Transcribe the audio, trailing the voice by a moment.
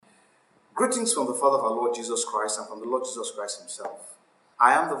Greetings from the Father of our Lord Jesus Christ and from the Lord Jesus Christ himself.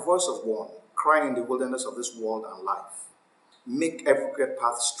 I am the voice of one crying in the wilderness of this world and life. Make every crooked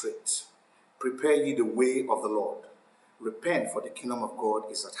path straight. Prepare ye the way of the Lord. Repent, for the kingdom of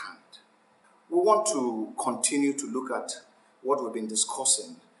God is at hand. We want to continue to look at what we've been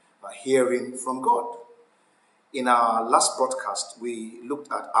discussing, hearing from God. In our last broadcast, we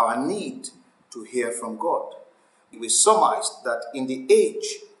looked at our need to hear from God. We summarized that in the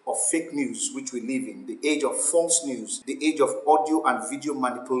age of fake news which we live in, the age of false news, the age of audio and video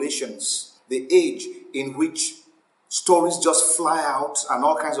manipulations, the age in which stories just fly out and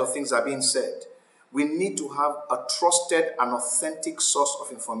all kinds of things are being said, we need to have a trusted and authentic source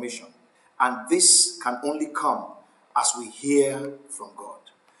of information. And this can only come as we hear from God.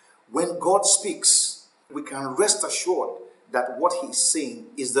 When God speaks, we can rest assured that what he is saying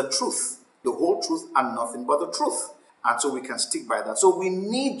is the truth, the whole truth and nothing but the truth. And so we can stick by that. So we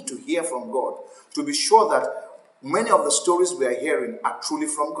need to hear from God to be sure that many of the stories we are hearing are truly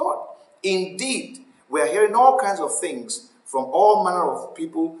from God. Indeed, we are hearing all kinds of things from all manner of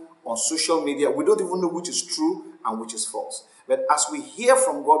people on social media. We don't even know which is true and which is false. But as we hear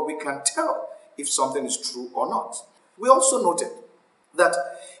from God, we can tell if something is true or not. We also noted that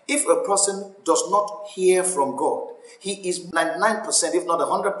if a person does not hear from God, he is 99%, if not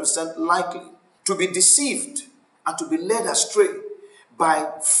 100% likely to be deceived and to be led astray by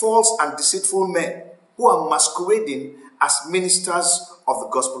false and deceitful men who are masquerading as ministers of the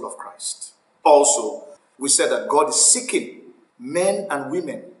gospel of Christ. Also, we said that God is seeking men and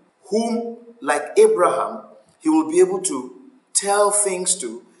women whom, like Abraham, he will be able to tell things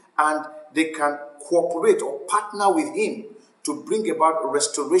to, and they can cooperate or partner with him to bring about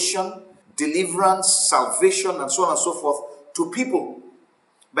restoration, deliverance, salvation, and so on and so forth to people.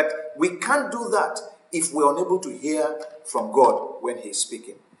 But we can't do that if we're unable to hear from God when he is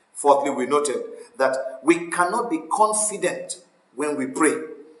speaking. Fourthly, we noted that we cannot be confident when we pray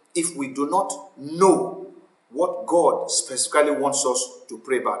if we do not know what God specifically wants us to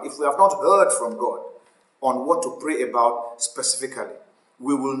pray about. If we have not heard from God on what to pray about specifically,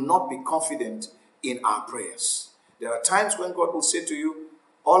 we will not be confident in our prayers. There are times when God will say to you,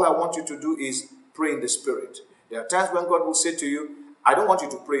 all I want you to do is pray in the Spirit. There are times when God will say to you, I don't want you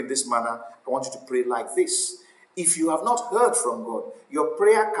to pray in this manner, I want you to pray like this. If you have not heard from God, your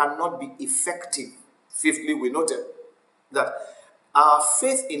prayer cannot be effective. Fifthly, we noted that our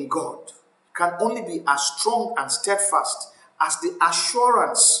faith in God can only be as strong and steadfast as the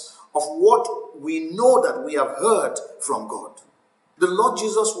assurance of what we know that we have heard from God. The Lord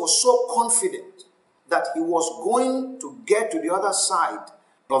Jesus was so confident that he was going to get to the other side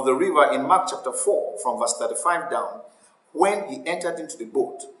of the river in Mark chapter 4 from verse 35 down when he entered into the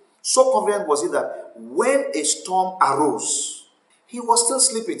boat. So confident was he that when a storm arose, he was still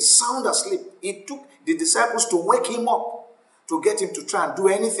sleeping, sound asleep. It took the disciples to wake him up to get him to try and do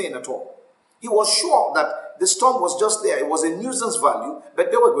anything at all. He was sure that the storm was just there. It was a nuisance value,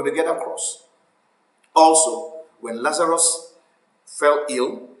 but they were going to get across. Also, when Lazarus fell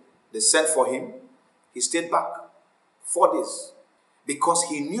ill, they sent for him. He stayed back 4 days because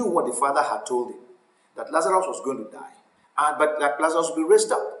he knew what the Father had told him, that Lazarus was going to die, but that Lazarus would be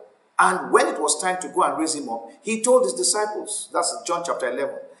raised up. And when it was time to go and raise him up, he told his disciples, that's John chapter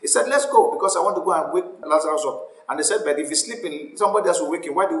 11, he said, let's go because I want to go and wake Lazarus up. And they said, but if he's sleeping, somebody else will wake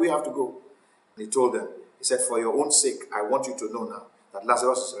him. Why do we have to go? And he told them, he said, for your own sake, I want you to know now that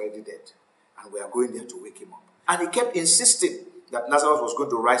Lazarus is already dead. And we are going there to wake him up. And he kept insisting that Lazarus was going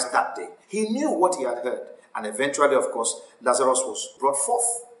to rise that day. He knew what he had heard. And eventually, of course, Lazarus was brought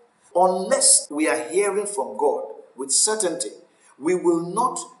forth. Unless we are hearing from God with certainty, we will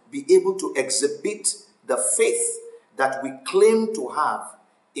not be able to exhibit the faith that we claim to have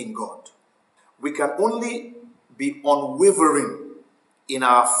in God. We can only be unwavering in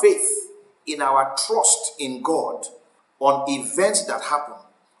our faith, in our trust in God on events that happen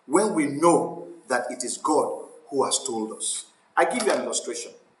when we know that it is God who has told us. I give you an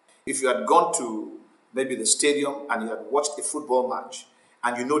illustration. If you had gone to maybe the stadium and you had watched a football match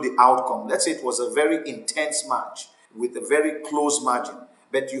and you know the outcome, let's say it was a very intense match with a very close margin,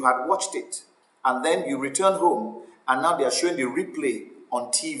 but you had watched it and then you return home and now they are showing the replay on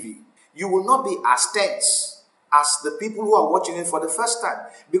TV, you will not be as tense as the people who are watching it for the first time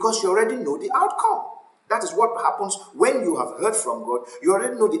because you already know the outcome. That is what happens when you have heard from God. You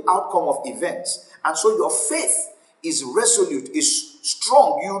already know the outcome of events. And so your faith is resolute, is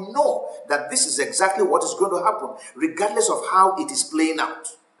strong. You know that this is exactly what is going to happen, regardless of how it is playing out.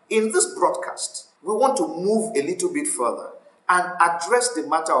 In this broadcast, we want to move a little bit further and address the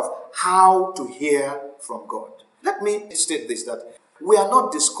matter of how to hear from God. Let me state this, that we are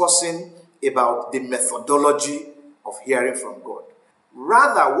not discussing about the methodology of hearing from God.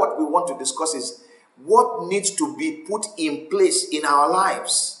 Rather, what we want to discuss is what needs to be put in place in our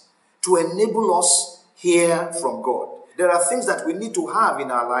lives to enable us hear from God. There are things that we need to have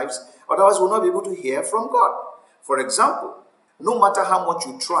in our lives, otherwise we'll not be able to hear from God. For example, no matter how much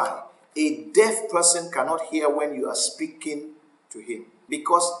you try, a deaf person cannot hear when you are speaking to him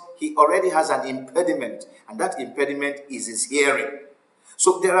because he already has an impediment, and that impediment is his hearing.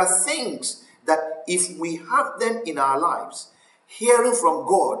 So there are things that if we have them in our lives, hearing from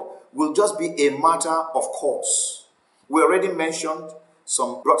God will just be a matter of course. We already mentioned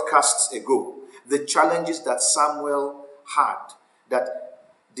some broadcasts ago the challenges that Samuel had that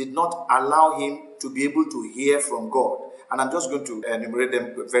did not allow him to be able to hear from God. And I'm just going to enumerate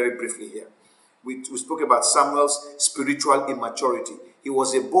them very briefly here. We spoke about Samuel's spiritual immaturity. He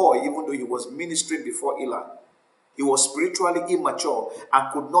was a boy, even though he was ministering before Eli. He was spiritually immature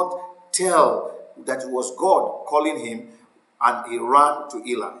and could not tell that it was God calling him, and he ran to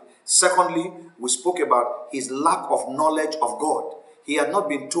Eli. Secondly, we spoke about his lack of knowledge of God. He had not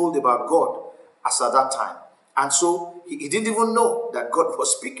been told about God as at that time. And so he didn't even know that God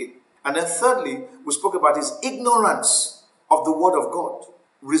was speaking. And then thirdly, we spoke about his ignorance of the word of God,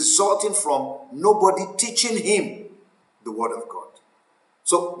 resulting from nobody teaching him the word of God.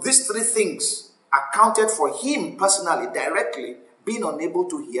 So these three things accounted for him personally, directly, being unable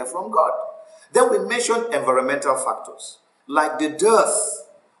to hear from God. Then we mentioned environmental factors, like the dearth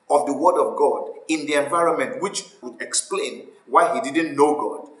of the word of God in the environment, which would explain why he didn't know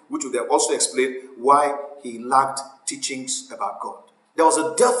God, which would also explain why he lacked teachings about God. There was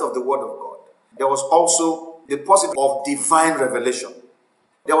a dearth of the word of God. There was also the deposit of divine revelation.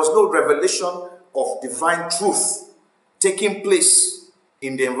 There was no revelation of divine truth taking place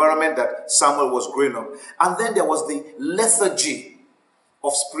in the environment that Samuel was growing up. And then there was the lethargy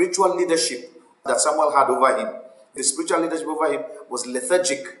of spiritual leadership that Samuel had over him. The spiritual leadership over him was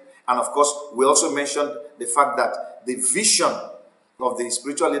lethargic. And of course, we also mentioned the fact that the vision of the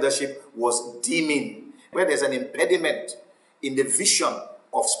spiritual leadership was dimming, where there's an impediment in the vision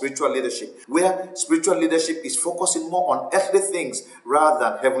of spiritual leadership, where spiritual leadership is focusing more on earthly things rather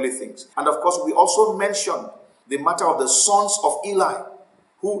than heavenly things. And of course, we also mentioned the matter of the sons of Eli,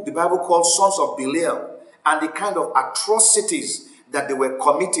 who the Bible calls sons of Belial, and the kind of atrocities that they were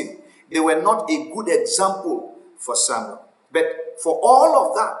committing. They were not a good example for Samuel. But for all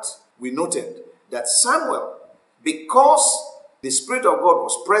of that, we noted that Samuel, because the Spirit of God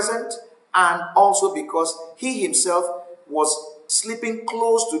was present, and also because he himself was sleeping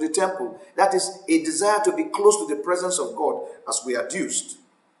close to the temple, that is a desire to be close to the presence of God, as we adduced,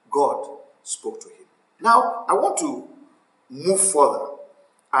 God spoke to him. Now, I want to move further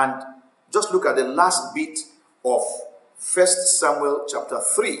and just look at the last bit of 1 Samuel chapter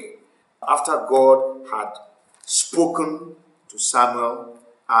 3, after God had spoken to Samuel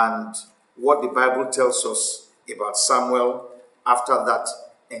and what the Bible tells us about Samuel after that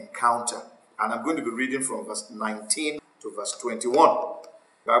encounter. And I'm going to be reading from verse 19 to verse 21.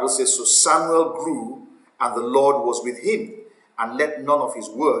 The Bible says, "So Samuel grew, and the Lord was with him, and let none of his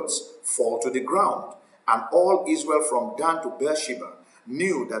words fall to the ground. And all Israel from Dan to Beersheba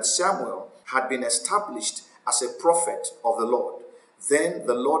knew that Samuel had been established as a prophet of the Lord. Then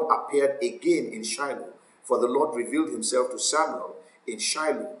the Lord appeared again in Shiloh, for the Lord revealed himself to Samuel in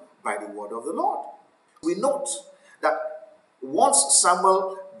Shiloh by the word of the Lord." We note that once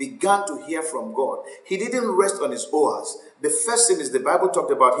Samuel began to hear from God, he didn't rest on his oars. The first thing is the Bible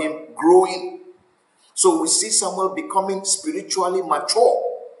talked about him growing. So we see Samuel becoming spiritually mature.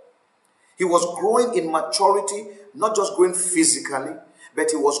 He was growing in maturity, not just growing physically,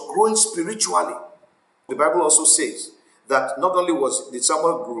 but he was growing spiritually. The Bible also says that not only did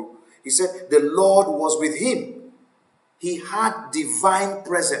Samuel grow, he said the Lord was with him. He had divine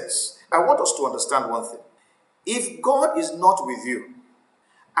presence. I want us to understand one thing. If God is not with you,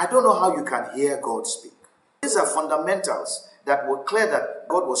 I don't know how you can hear God speak. These are fundamentals that were clear that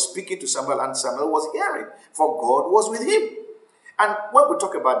God was speaking to Samuel and Samuel was hearing, for God was with him. And when we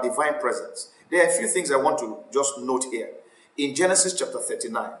talk about divine presence, there are a few things I want to just note here. In Genesis chapter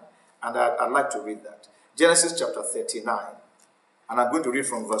 39, and I'd like to read that. Genesis chapter 39, and I'm going to read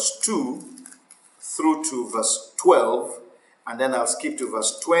from verse 2 through to verse 12, and then I'll skip to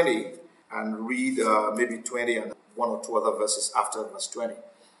verse 20 and read maybe 20 and one or two other verses after verse 20.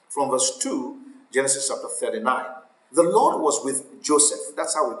 From verse 2, Genesis chapter 39. The Lord was with Joseph.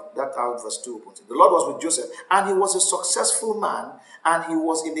 That's how verse 2 opens it. The Lord was with Joseph, and he was a successful man, and he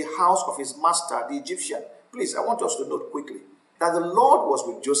was in the house of his master, the Egyptian. Please, I want us to note quickly that the Lord was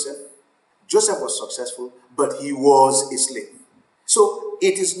with Joseph. Joseph was successful, but he was a slave. So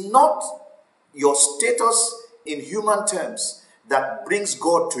it is not your status in human terms that brings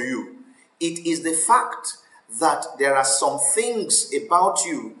God to you. It is the fact that there are some things about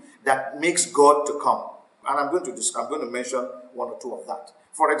you that makes God to come. And I'm going to mention one or two of that.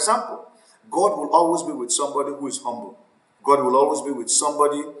 For example, God will always be with somebody who is humble. God will always be with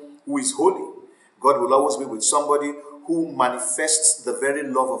somebody who is holy. God will always be with somebody who manifests the very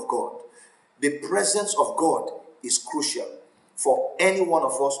love of God. The presence of God is crucial for any one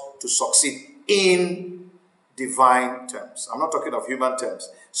of us to succeed in divine terms. I'm not talking of human terms.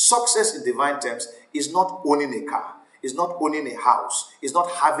 Success in divine terms is not owning a car, is not owning a house, is not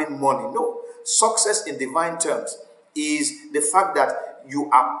having money. No. Success in divine terms is the fact that you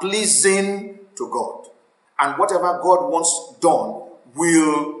are pleasing to God. And whatever God wants done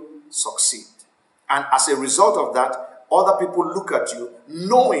will succeed. And as a result of that, other people look at you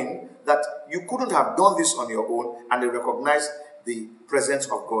knowing that you couldn't have done this on your own, and they recognize the presence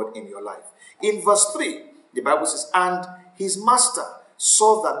of God in your life. In verse 3, the Bible says, and his master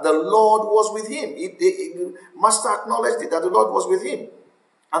saw that the Lord was with him. The master acknowledged it, that the Lord was with him,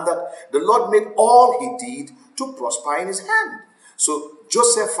 and that the Lord made all he did to prosper in his hand. So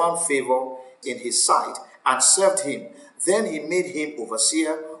Joseph found favor in his sight and served him. Then he made him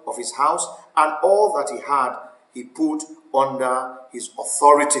overseer of his house, and all that he had he put under his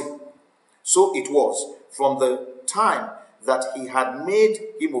authority. So it was from the time that he had made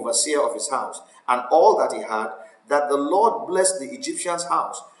him overseer of his house, and all that he had, that the Lord blessed the Egyptian's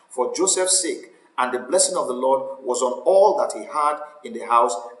house for Joseph's sake, and the blessing of the Lord was on all that he had in the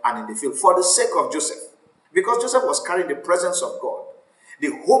house and in the field, for the sake of Joseph. Because Joseph was carrying the presence of God, the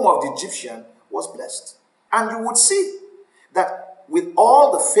home of the Egyptian was blessed. And you would see that with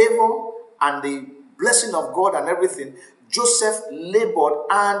all the favor and the blessing of God and everything, Joseph labored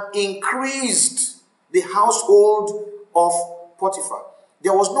and increased the household of Potiphar.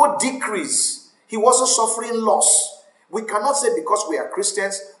 There was no decrease. He wasn't suffering loss. We cannot say because we are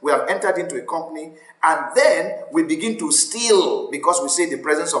Christians, we have entered into a company, and then we begin to steal because we say the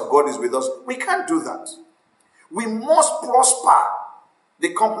presence of God is with us. We can't do that. We must prosper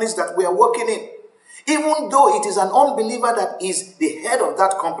the companies that we are working in. Even though it is an unbeliever that is the head of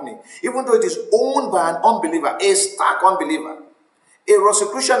that company, even though it is owned by an unbeliever, a stark unbeliever, a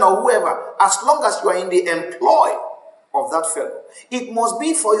Rosicrucian or whoever, as long as you are in the employ of that fellow, it must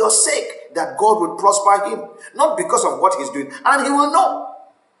be for your sake that God will prosper him, not because of what he's doing. And he will know.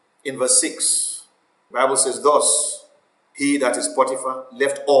 In verse 6, the Bible says, thus he, that is Potiphar,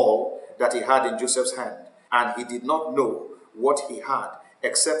 left all that he had in Joseph's hand, and he did not know what he had,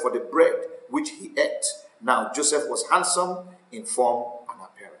 except for the bread which he ate. Now Joseph was handsome in form and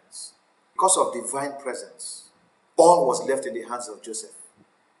appearance. Because of divine presence, all was left in the hands of Joseph.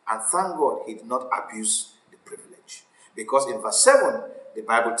 And thank God he did not abuse the privilege. Because in verse 7, the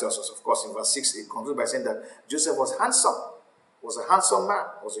Bible tells us, of course, in verse 6, it concludes by saying that Joseph was handsome, was a handsome man,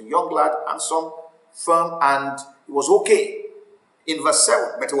 was a young lad, handsome, firm, and he was okay. In verse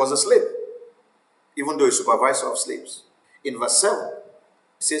 7, but he was a slave, even though he's supervisor of slaves. In verse 7,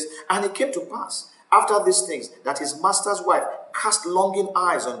 it says, and it came to pass after these things that his master's wife cast longing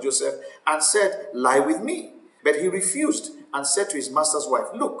eyes on Joseph and said, lie with me. But he refused and said to his master's wife,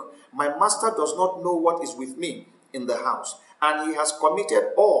 look, my master does not know what is with me in the house, and he has committed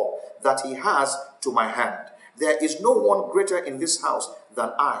all that he has to my hand. There is no one greater in this house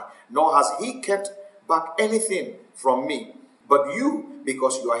than I, nor has he kept back anything from me, but you,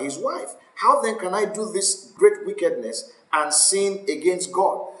 because you are his wife. How then can I do this great wickedness and sin against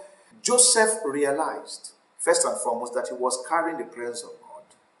God? Joseph realized, first and foremost, that he was carrying the presence of God.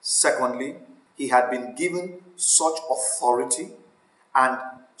 Secondly, he had been given such authority and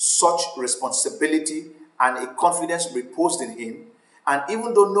such responsibility and a confidence reposed in him. And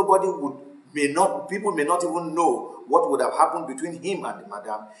even though people may not even know what would have happened between him and the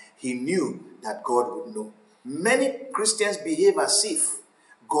madam, he knew that God would know. Many Christians behave as if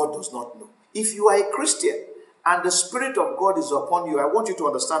God does not know. If you are a Christian and the Spirit of God is upon you, I want you to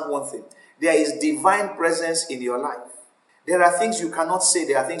understand one thing. There is divine presence in your life. There are things you cannot say,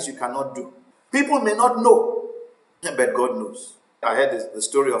 there are things you cannot do. People may not know, but God knows. I heard the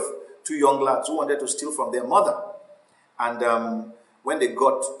story of two young lads who wanted to steal from their mother. And when they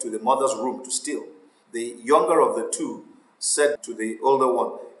got to the mother's room to steal, the younger of the two said to the older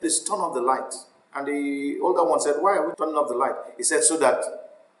one, please turn off the light. And the older one said, why are we turning off the light? He said, so that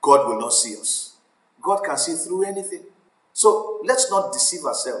God will not see us. God can see through anything. So let's not deceive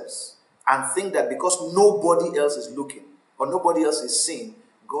ourselves and think that because nobody else is looking or nobody else is seeing,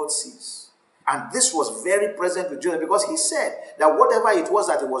 God sees. And this was very present with Joseph, because he said that whatever it was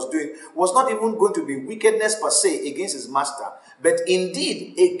that he was doing was not even going to be wickedness per se against his master, but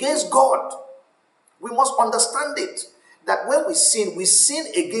indeed against God. We must understand it, that when we sin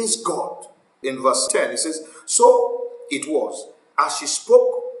against God. In verse 10, it says, so it was, as she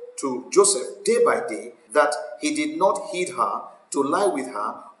spoke to Joseph day by day, that he did not heed her to lie with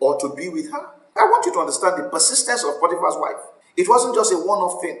her or to be with her. I want you to understand the persistence of Potiphar's wife. It wasn't just a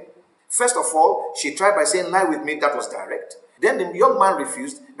one-off thing. First of all, she tried by saying, lie with me. That was direct. Then the young man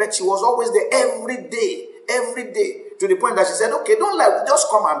refused, but she was always there every day, to the point that she said, okay, don't lie, just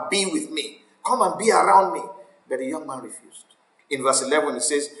come and be with me. Come and be around me. But the young man refused. In verse 11, it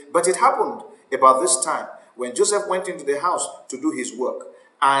says, but it happened about this time when Joseph went into the house to do his work,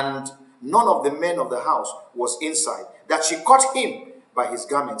 and none of the men of the house was inside, that she caught him by his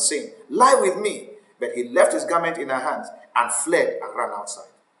garment, saying, lie with me. But he left his garment in her hands and fled and ran outside.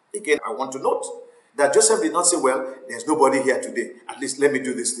 Again, I want to note that Joseph did not say, well, there's nobody here today, at least let me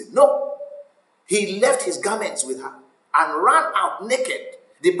do this thing. No. He left his garments with her and ran out naked.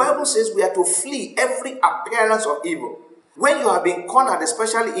 The Bible says we are to flee every appearance of evil. When you are being cornered,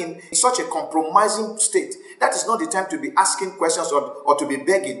 especially in such a compromising state, that is not the time to be asking questions or to be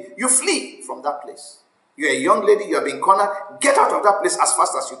begging. You flee from that place. You're a young lady, you are being cornered, get out of that place as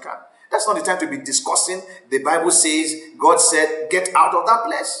fast as you can. That's not the time to be discussing. The Bible says, God said, get out of that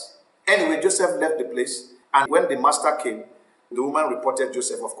place. Anyway, Joseph left the place, and when the master came, the woman reported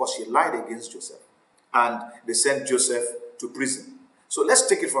Joseph. Of course, she lied against Joseph, and they sent Joseph to prison. So let's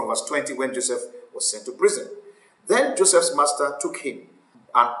take it from verse 20, when Joseph was sent to prison. Then Joseph's master took him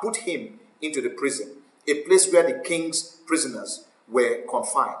and put him into the prison, a place where the king's prisoners were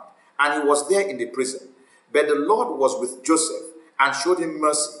confined. And he was there in the prison. But the Lord was with Joseph and showed him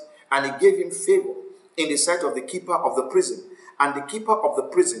mercy, and he gave him favor in the sight of the keeper of the prison. And the keeper of the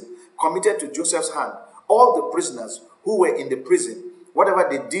prison committed to Joseph's hand all the prisoners who were in the prison. Whatever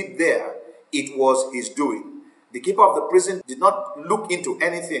they did there, it was his doing. The keeper of the prison did not look into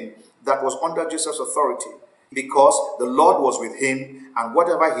anything that was under Joseph's authority, because the Lord was with him, and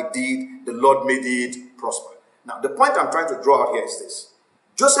whatever he did, the Lord made it prosper. Now, the point I'm trying to draw out here is this.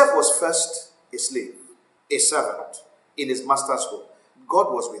 Joseph was first a slave, a servant in his master's home.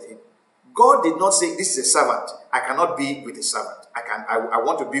 God was with him. God did not say, this is a servant. I cannot be with a servant. I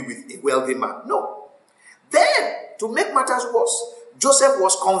want to be with a wealthy man. No. Then, to make matters worse, Joseph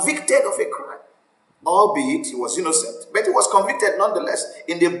was convicted of a crime. Albeit he was innocent, but he was convicted nonetheless.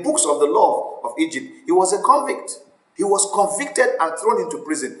 In the books of the law of Egypt, he was a convict. He was convicted and thrown into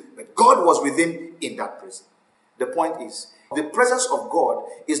prison, but God was with him in that prison. The point is, the presence of God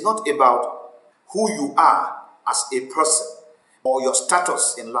is not about who you are as a person or your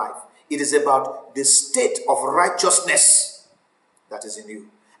status in life. It is about the state of righteousness that is in you.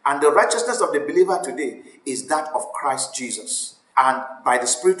 And the righteousness of the believer today is that of Christ Jesus. And by the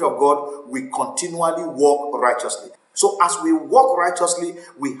Spirit of God, we continually walk righteously. So as we walk righteously,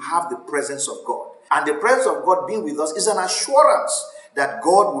 we have the presence of God. And the presence of God being with us is an assurance that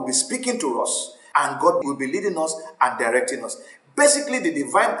God will be speaking to us, and God will be leading us and directing us. Basically, the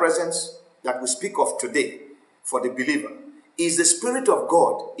divine presence that we speak of today for the believer is the Spirit of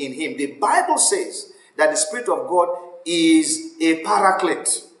God in him. The Bible says that the Spirit of God is a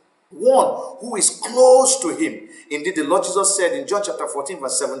paraclete, one who is close to him. Indeed, the Lord Jesus said in John chapter 14,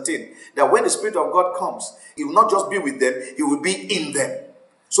 verse 17, that when the Spirit of God comes, he will not just be with them, he will be in them.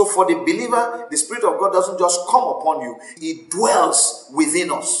 So for the believer, the Spirit of God doesn't just come upon you, he dwells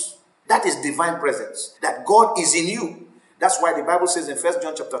within us. That is divine presence, that God is in you. That's why the Bible says in 1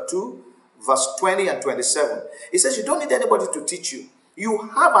 John chapter 2, verse 20 and 27, it says you don't need anybody to teach you. You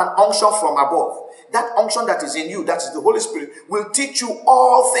have an unction from above. That unction that is in you, that is the Holy Spirit, will teach you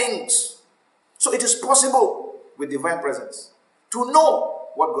all things. So it is possible with divine presence to know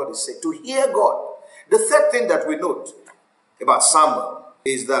what God is saying, to hear God. The third thing that we note about Samuel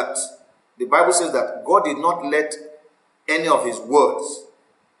is that the Bible says that God did not let any of his words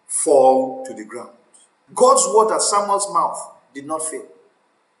fall to the ground. God's word at Samuel's mouth did not fail.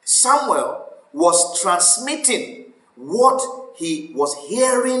 Samuel was transmitting what he was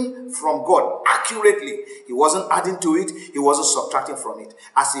hearing from God accurately. He wasn't adding to it, he wasn't subtracting from it.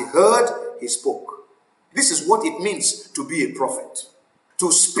 As he heard, he spoke. This is what it means to be a prophet.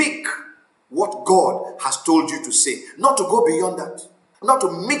 To speak what God has told you to say. Not to go beyond that. Not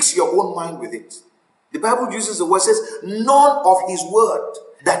to mix your own mind with it. The Bible uses the word, says, none of his word,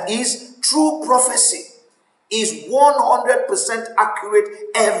 that is true prophecy, is 100% accurate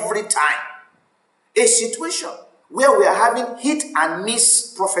every time. A situation where we are having hit and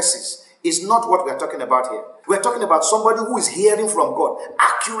miss prophecies is not what we are talking about here. We are talking about somebody who is hearing from God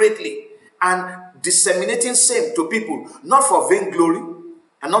accurately and disseminating same to people, not for vainglory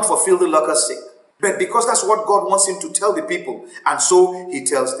and not for filthy lucre's sake, but because that's what God wants him to tell the people, and so he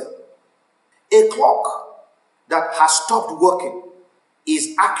tells them. A clock that has stopped working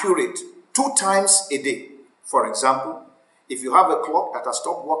is accurate 2 times a day. For example, if you have a clock that has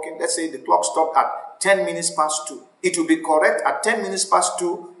stopped working, let's say the clock stopped at 10 minutes past 2. It will be correct at 10 minutes past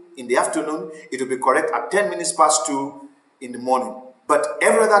 2 in the afternoon. It will be correct at 10 minutes past 2 in the morning. But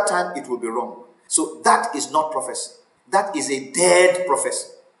every other time, it will be wrong. So that is not prophecy. That is a dead prophecy.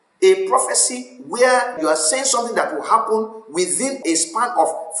 A prophecy where you are saying something that will happen within a span of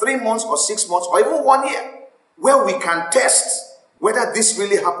 3 months or 6 months or even 1 year, where we can test whether this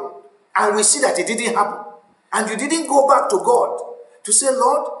really happened. And we see that it didn't happen. And you didn't go back to God to say,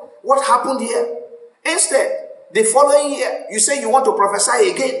 Lord, what happened here? Instead, the following year, you say you want to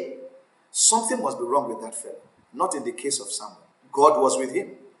prophesy again. Something must be wrong with that fellow. Not in the case of Samuel. God was with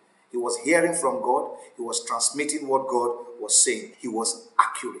him. He was hearing from God. He was transmitting what God was saying. He was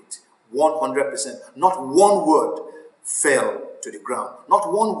accurate. 100%. Not one word fell to the ground.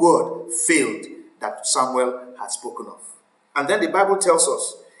 Not one word failed that Samuel had spoken of. And then the Bible tells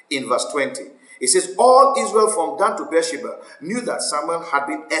us in verse 20, it says, all Israel from Dan to Beersheba knew that Samuel had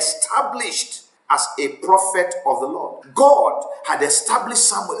been established as a prophet of the Lord. God had established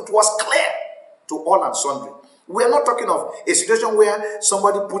Samuel. It was clear to all and sundry. We are not talking of a situation where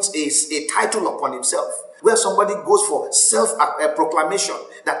somebody puts a title upon himself, where somebody goes for self-proclamation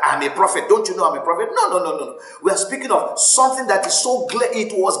that I'm a prophet. Don't you know I'm a prophet? No. We are speaking of something that is so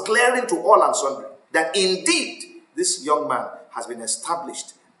it was glaring to all and sundry, that indeed this young man has been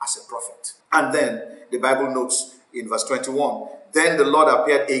established as a prophet. And then the Bible notes in verse 21, then the Lord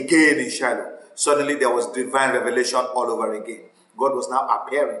appeared again in Shiloh. Suddenly there was divine revelation all over again. God was now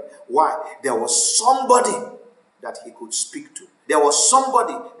appearing. Why? There was somebody that he could speak to. There was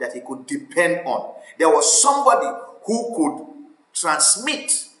somebody that he could depend on. There was somebody who could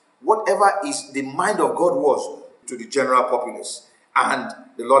transmit whatever is the mind of God was to the general populace. And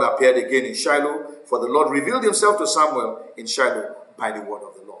the Lord appeared again in Shiloh, for the Lord revealed himself to Samuel in Shiloh by the word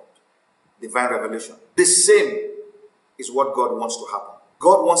of the Lord. Divine revelation. The same is what God wants to happen.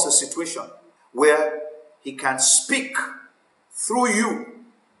 God wants a situation where he can speak through you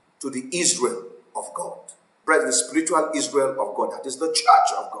to the Israel of God. The spiritual Israel of God. That is the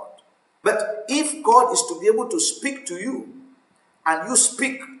church of God. But if God is to be able to speak to you and you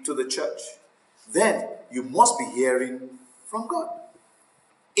speak to the church, then you must be hearing from God.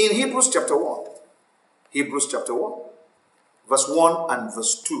 In Hebrews chapter 1, verse 1 and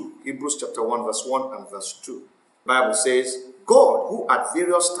verse 2. Hebrews chapter 1, verse 1 and verse 2. The Bible says, God, who at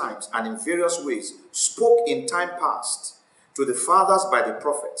various times and in various ways spoke in time past to the fathers by the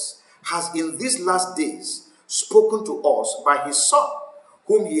prophets, has in these last days spoken to us by his Son,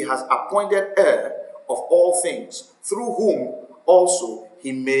 whom he has appointed heir of all things, through whom also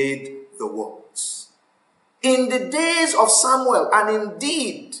he made the worlds. In the days of Samuel, and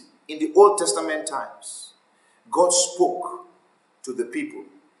indeed in the Old Testament times, God spoke to the people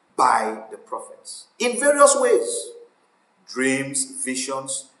by the prophets in various ways. Dreams,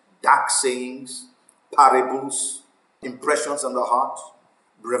 visions, dark sayings, parables, impressions on the heart,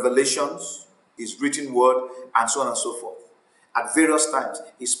 revelations, his written word, and so on and so forth. At various times,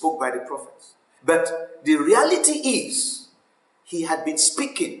 he spoke by the prophets. But the reality is, he had been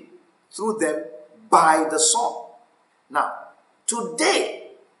speaking through them by the Son. Now,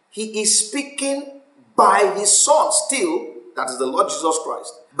 today, he is speaking by his Son still, that is the Lord Jesus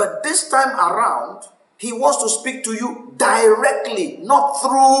Christ. But this time around, he wants to speak to you directly, not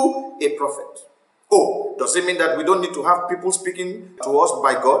through a prophet. Oh, does it mean that we don't need to have people speaking to us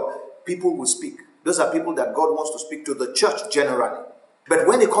by God? People will speak. Those are people that God wants to speak to the church generally. But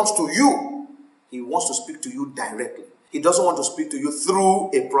when it comes to you, he wants to speak to you directly. He doesn't want to speak to you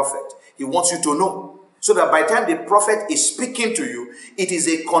through a prophet. He wants you to know. So that by the time the prophet is speaking to you, it is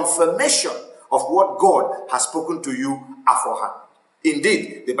a confirmation of what God has spoken to you aforehand.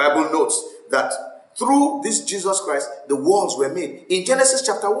 Indeed, the Bible notes that through this Jesus Christ, the worlds were made. In Genesis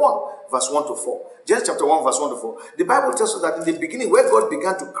chapter 1, verse 1 to 4. Genesis chapter 1, verse 1 to 4. The Bible tells us that in the beginning, where God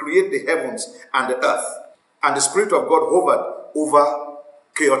began to create the heavens and the earth, and the Spirit of God hovered over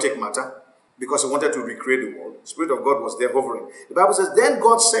chaotic matter, because he wanted to recreate the world. The Spirit of God was there hovering. The Bible says, then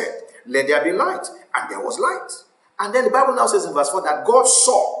God said, let there be light. And there was light. And then the Bible now says in verse 4 that God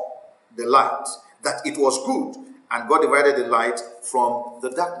saw the light, that it was good, and God divided the light from the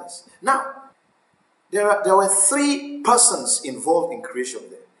darkness. Now, there were 3 persons involved in creation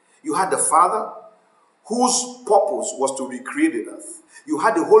there. You had the Father, whose purpose was to recreate the earth. You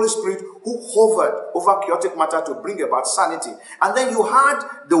had the Holy Spirit, who hovered over chaotic matter to bring about sanity. And then you had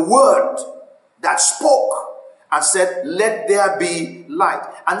the Word that spoke and said, let there be light.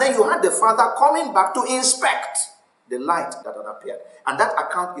 And then you had the Father coming back to inspect the light that had appeared. And that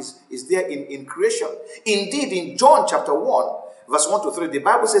account is there in creation. Indeed, in John chapter 1, verse 1 to 3, the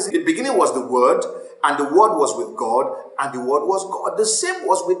Bible says, in the beginning was the Word, and the Word was with God, and the Word was God. The same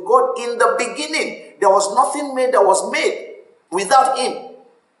was with God in the beginning. There was nothing made that was made without Him.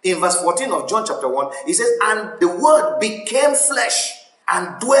 In verse 14 of John chapter 1, it says, and the Word became flesh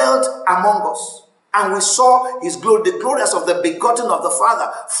and dwelt among us. And we saw His glory, the glory as of the begotten of the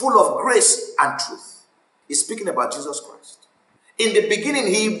Father, full of grace and truth. He's speaking about Jesus Christ. In the beginning,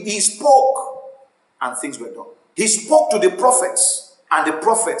 he spoke, and things were done. He spoke to the prophets, and the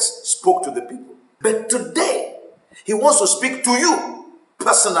prophets spoke to the people. But today, He wants to speak to you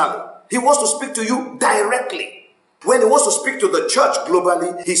personally. He wants to speak to you directly. When He wants to speak to the church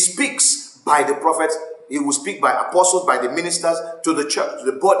globally, He speaks by the prophets. He will speak by apostles, by the ministers, to the church, to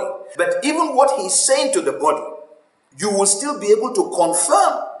the body. But even what He's saying to the body, you will still be able to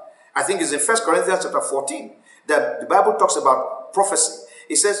confirm. I think it's in 1 Corinthians chapter 14 that the Bible talks about prophecy.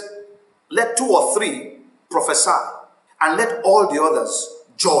 It says, let 2 or 3 prophesy, and let all the others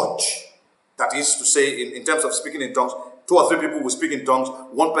judge. That is to say, in terms of speaking in tongues, 2 or 3 people will speak in tongues,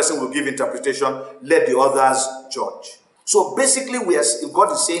 1 person will give interpretation, let the others judge. So basically,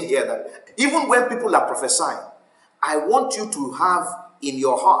 God is saying here that even when people are prophesying, I want you to have in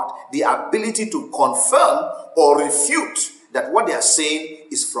your heart the ability to confirm or refute that what they are saying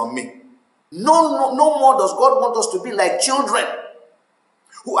is from me. No more does God want us to be like children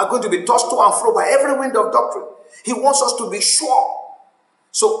who are going to be tossed to and fro by every wind of doctrine. He wants us to be sure.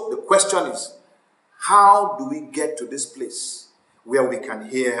 So the question is, how do we get to this place where we can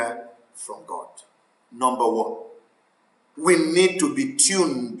hear from God? Number 1, we need to be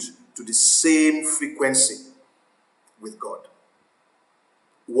tuned to the same frequency with God.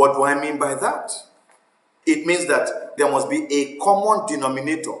 What do I mean by that? It means that there must be a common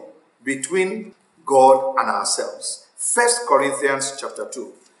denominator between God and ourselves. 1 Corinthians chapter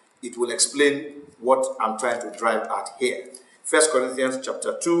 2. It will explain what I'm trying to drive at here. 1 Corinthians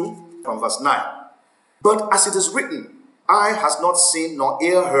chapter 2 from verse 9. But as it is written, eye has not seen, nor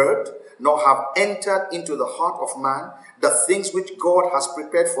ear heard, nor have entered into the heart of man the things which God has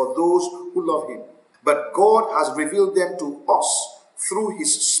prepared for those who love Him. But God has revealed them to us through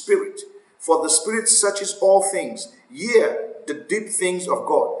His Spirit. For the Spirit searches all things, yea, the deep things of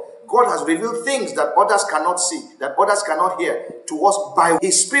God. God has revealed things that others cannot see, that others cannot hear, to us by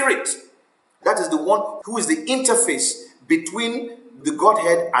His Spirit. That is the one who is the interface between the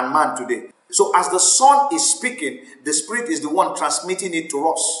Godhead and man today. So as the Son is speaking, the Spirit is the one transmitting it to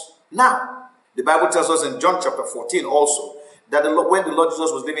us. Now, the Bible tells us in John chapter 14 also, that when the Lord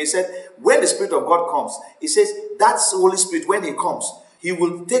Jesus was living, He said, when the Spirit of God comes, He says, that's the Holy Spirit, when He comes, He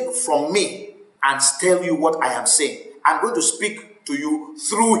will take from me and tell you what I am saying. I'm going to speak to you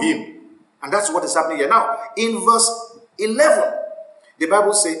through Him. And that's what is happening here. Now, in verse 11, the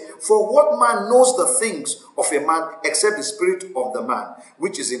Bible says, for what man knows the things of a man except the spirit of the man,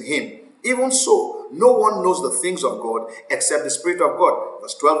 which is in him? Even so, no one knows the things of God except the Spirit of God.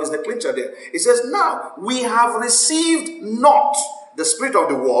 Verse 12 is the clincher there. It says, now we have received not the spirit of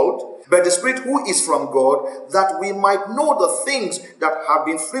the world, but the Spirit who is from God, that we might know the things that have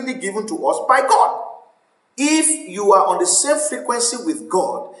been freely given to us by God. If you are on the same frequency with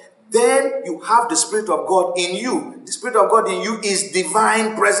God, then you have the Spirit of God in you. The Spirit of God in you is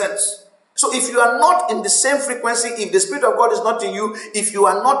divine presence. So if you are not in the same frequency, if the Spirit of God is not in you, if you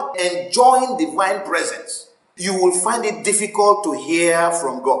are not enjoying divine presence, you will find it difficult to hear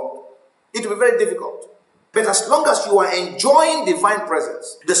from God. It will be very difficult. But as long as you are enjoying divine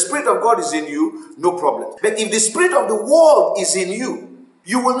presence, the Spirit of God is in you, no problem. But if the spirit of the world is in you,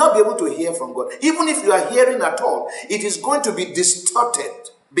 you will not be able to hear from God. Even if you are hearing at all, it is going to be distorted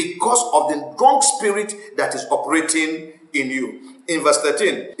because of the wrong spirit that is operating in you. In verse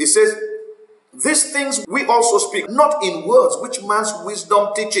 13, it says, these things we also speak, not in words which man's wisdom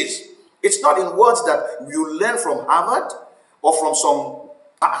teaches. It's not in words that you learn from Harvard or from some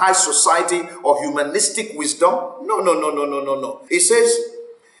high society or humanistic wisdom. No. It says,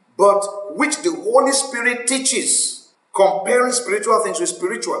 but which the Holy Spirit teaches, comparing spiritual things with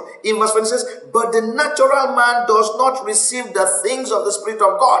spiritual. In verse 20 it says, but the natural man does not receive the things of the Spirit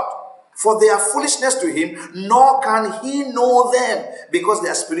of God, for they are foolishness to him, nor can he know them, because they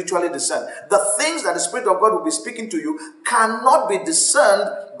are spiritually discerned. The things that the Spirit of God will be speaking to you cannot be discerned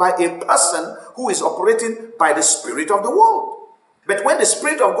by a person who is operating by the spirit of the world. But when the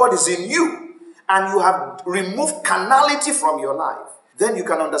Spirit of God is in you, and you have removed carnality from your life, then you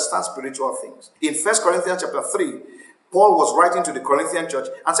can understand spiritual things. In 1 Corinthians chapter 3, Paul was writing to the Corinthian church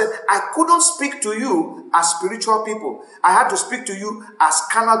and said, I couldn't speak to you as spiritual people. I had to speak to you as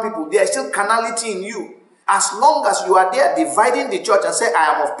carnal people. There is still carnality in you. As long as you are there dividing the church and say,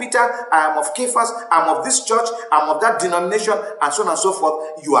 I am of Peter, I am of Cephas, I am of this church, I am of that denomination, and so on and so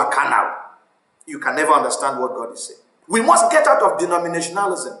forth, you are carnal. You can never understand what God is saying. We must get out of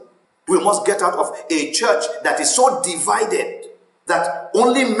denominationalism. We must get out of a church that is so divided that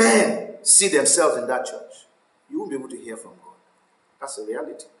only men see themselves in that church. You won't be able to hear from God. That's the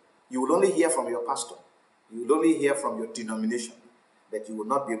reality. You will only hear from your pastor. You will only hear from your denomination, but you will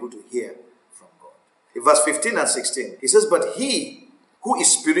not be able to hear from God. In verse 15 and 16, he says, but he who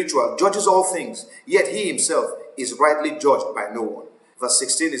is spiritual judges all things, yet he himself is rightly judged by no one. Verse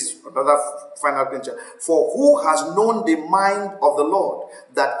 16 is another final picture. For who has known the mind of the Lord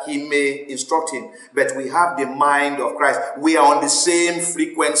that he may instruct him? But we have the mind of Christ. We are on the same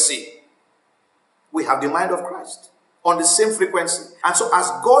frequency. We have the mind of Christ on the same frequency. And so as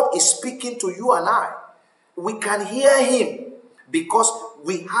God is speaking to you and I, we can hear him because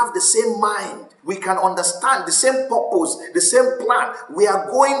we have the same mind. We can understand the same purpose, the same plan. We are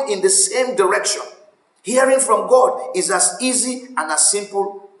going in the same direction. Hearing from God is as easy and as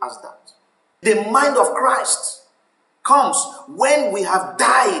simple as that. The mind of Christ comes when we have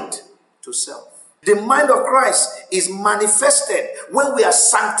died to self. The mind of Christ is manifested when we are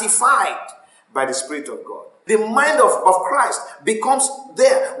sanctified by the Spirit of God. The mind of Christ becomes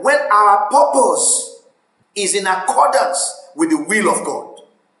there when our purpose is in accordance with the will of God.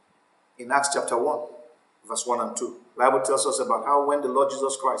 In Acts chapter 1, verse 1 and 2, the Bible tells us about how when the Lord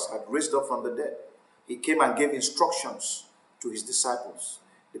Jesus Christ had raised up from the dead, he came and gave instructions to his disciples.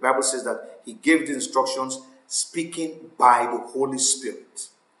 The Bible says that he gave the instructions speaking by the Holy Spirit.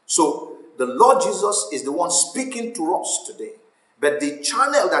 So the Lord Jesus is the one speaking to us today. But the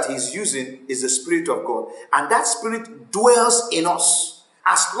channel that he's using is the Spirit of God. And that Spirit dwells in us.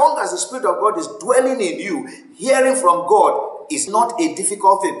 As long as the Spirit of God is dwelling in you, hearing from God is not a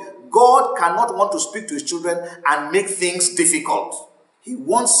difficult thing. God cannot want to speak to his children and make things difficult. He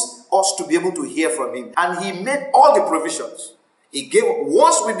wants us to be able to hear from him. And he made all the provisions. He gave,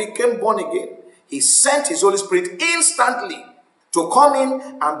 once we became born again, he sent his Holy Spirit instantly to come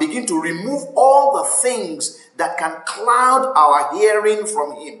in and begin to remove all the things that can cloud our hearing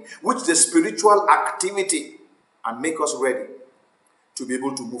from him, which is the spiritual activity, and make us ready to be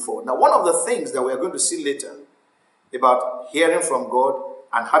able to move forward. Now, one of the things that we are going to see later about hearing from God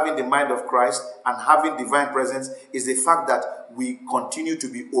and having the mind of Christ and having divine presence is the fact that we continue to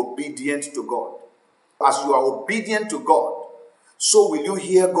be obedient to God. As you are obedient to God, so will you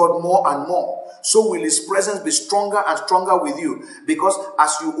hear God more and more. So will his presence be stronger and stronger with you. Because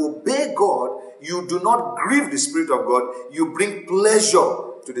as you obey God, you do not grieve the Spirit of God. You bring pleasure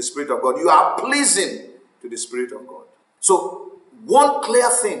to the Spirit of God. You are pleasing to the Spirit of God. So one clear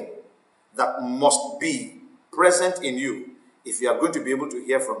thing that must be present in you if you are going to be able to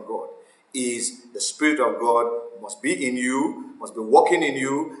hear from God is the Spirit of God must be in you, must be working in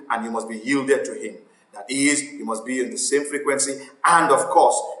you, and you must be yielded to him. That is, you must be in the same frequency, and of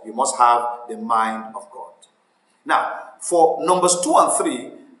course, you must have the mind of God. Now, for numbers 2 and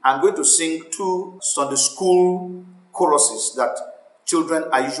 3, I'm going to sing 2 Sunday school choruses that children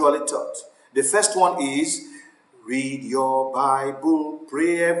are usually taught. The first one is, read your Bible,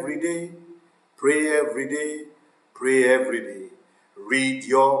 pray every day, pray every day, pray every day. Read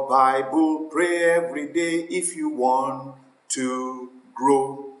your Bible, pray every day if you want to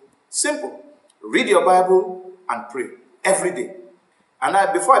grow. Simple. Read your Bible and pray every day.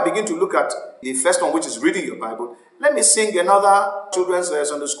 And before I begin to look at the first one, which is reading your Bible, let me sing another children's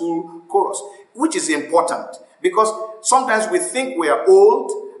Sunday school chorus, which is important because sometimes we think we are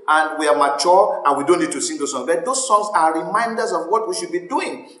old and we are mature and we don't need to sing those songs. But those songs are reminders of what we should be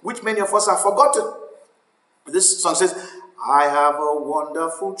doing, which many of us have forgotten. This song says, I have a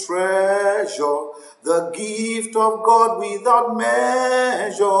wonderful treasure, the gift of God without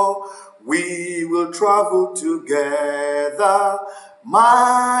measure. We will travel together,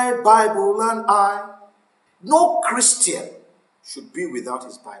 my Bible and I. No Christian should be without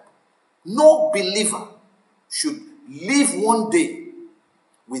his Bible. No believer should live one day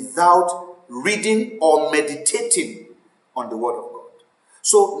without reading or meditating on the Word of God.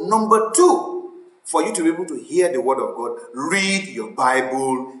 So, number 2, for you to be able to hear the Word of God, read your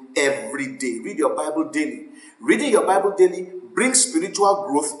Bible every day. Read your Bible daily. Reading your Bible daily brings spiritual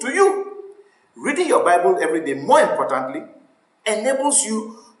growth to you. Reading your Bible every day, more importantly, enables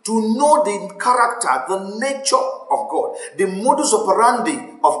you to know the character, the nature of God, the modus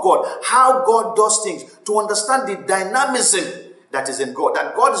operandi of God, how God does things, to understand the dynamism that is in God,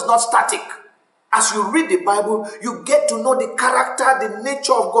 that God is not static. As you read the Bible, you get to know the character, the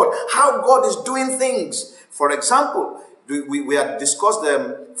nature of God, how God is doing things. For example, We had discussed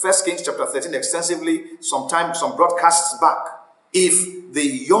First Kings chapter 13 extensively some broadcasts back. If the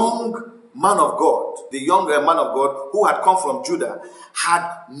young man of God, who had come from Judah,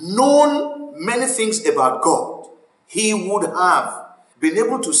 had known many things about God, he would have been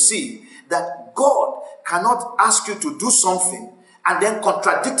able to see that God cannot ask you to do something and then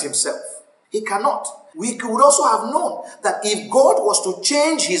contradict himself. He cannot. We could also have known that if God was to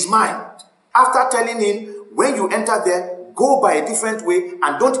change his mind after telling him, when you enter there, go by a different way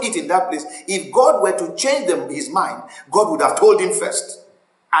and don't eat in that place. If God were to change his mind, God would have told him first,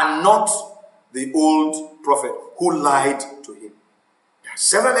 and not the old prophet who lied to him. There are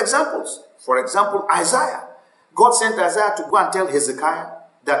several examples. For example, Isaiah. God sent Isaiah to go and tell Hezekiah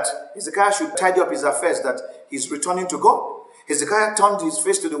that Hezekiah should tidy up his affairs, that he's returning to God. Hezekiah turned his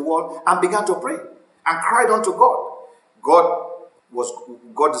face to the wall and began to pray and cried unto God.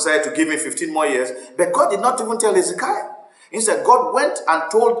 God decided to give him 15 more years, but God did not even tell Hezekiah. Instead, God went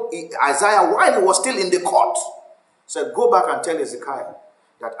and told Isaiah while he was still in the court. Said, go back and tell Hezekiah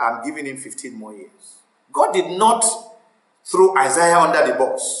that I'm giving him 15 more years. God did not throw Isaiah under the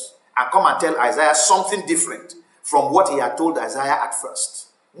bus and come and tell Isaiah something different from what he had told Isaiah at first.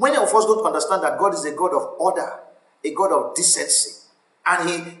 Many of us don't understand that God is a God of order, a God of decency. And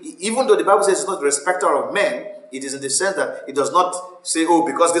he, even though the Bible says he's not a respecter of men, it is in the sense that it does not say, oh,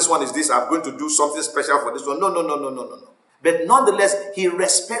 because this one is this, I'm going to do something special for this one. No. But nonetheless, he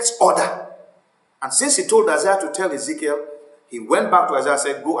respects order. And since he told Isaiah to tell Ezekiel, he went back to Isaiah and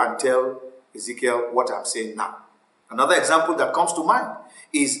said, go and tell Ezekiel what I'm saying now. Another example that comes to mind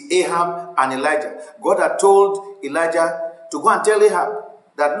is Ahab and Elijah. God had told Elijah to go and tell Ahab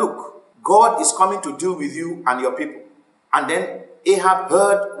that, look, God is coming to deal with you and your people. And then Ahab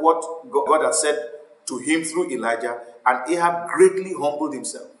heard what God had said to him through Elijah, and Ahab greatly humbled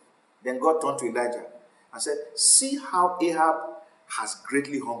himself. Then God turned to Elijah and said, see how Ahab has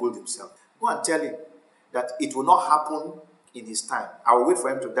greatly humbled himself. Go and tell him that it will not happen in his time. I will wait for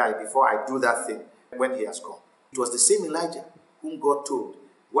him to die before I do that thing when he has come. It was the same Elijah whom God told,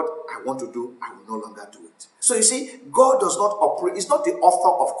 what I want to do, I will no longer do it. So you see, God does not operate, he's not the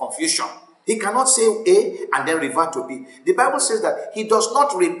author of confusion. He cannot say A and then revert to B. The Bible says that he does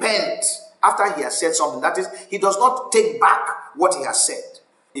not repent after he has said something. That is, he does not take back what he has said.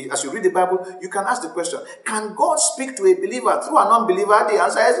 As you read the Bible, you can ask the question, can God speak to a believer through an unbeliever? The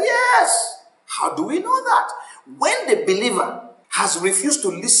answer is yes. How do we know that? When the believer has refused to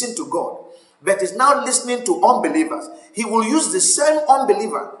listen to God, but is now listening to unbelievers, he will use the same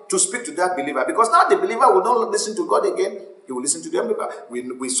unbeliever to speak to that believer, because now the believer will not listen to God again, he will listen to the unbeliever.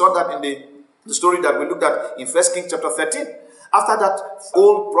 We saw that in the story that we looked at in 1 Kings chapter 13. After that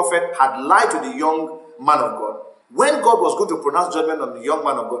old prophet had lied to the young man of God, when God was going to pronounce judgment on the young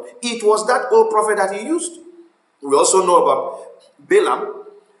man of God, it was that old prophet that he used. We also know about Balaam,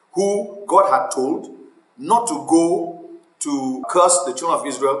 who God had told not to go to curse the children of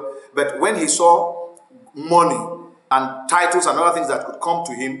Israel, but when he saw money and titles and other things that could come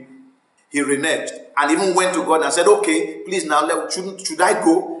to him, he reneged and even went to God and said, okay, please now, should I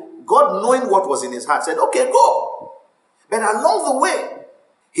go? God, knowing what was in his heart, said, okay, go. But along the way,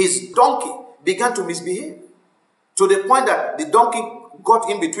 his donkey began to misbehave, to the point that the donkey got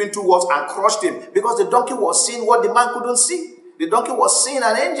in between two walls and crushed him, because the donkey was seeing what the man couldn't see. The donkey was seeing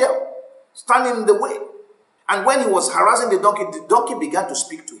an angel standing in the way. And when he was harassing the donkey began to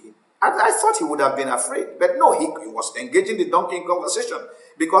speak to him. And I thought he would have been afraid. But no, he was engaging the donkey in conversation,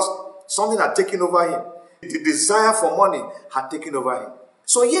 because something had taken over him. The desire for money had taken over him.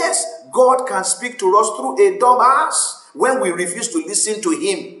 So yes, God can speak to us through a dumb ass when we refuse to listen to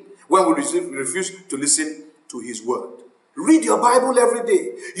him, when we refuse to listen to his word. Read your Bible every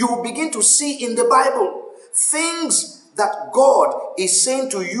day. You will begin to see in the Bible things that God is saying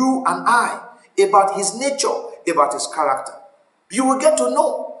to you and I about his nature, about his character. You will get to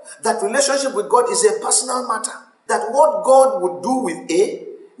know that relationship with God is a personal matter. That what God would do with A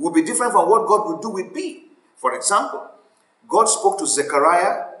will be different from what God would do with B. For example, God spoke to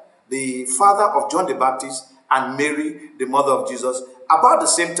Zechariah, the father of John the Baptist, and Mary, the mother of Jesus, about the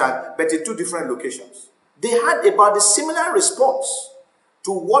same time, but in two different locations. They had about a similar response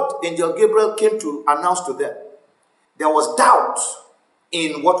to what Angel Gabriel came to announce to them. There was doubt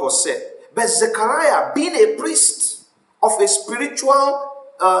in what was said. But Zechariah, being a priest of a spiritual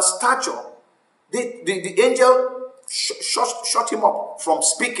stature, the angel shut him up from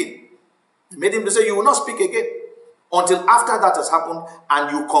speaking. He made him to say, you will not speak again until after that has happened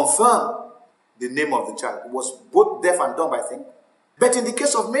and you confirm the name of the child. It was both deaf and dumb, I think. But in the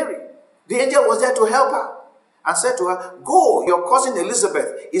case of Mary, the angel was there to help her and said to her, go, your cousin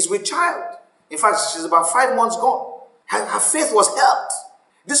Elizabeth is with child. In fact, she's about 5 months gone. Her faith was helped.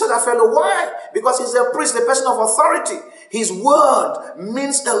 This other fellow, why? Because he's a priest, a person of authority. His word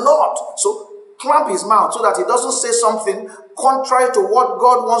means a lot. So clamp his mouth so that he doesn't say something contrary to what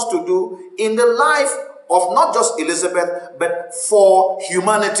God wants to do in the life of not just Elizabeth, but for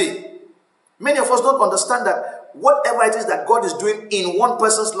humanity. Many of us don't understand that whatever it is that God is doing in one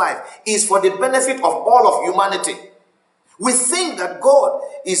person's life is for the benefit of all of humanity. We think that God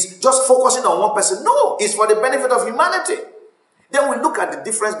is just focusing on one person. No, it's for the benefit of humanity. Then we look at the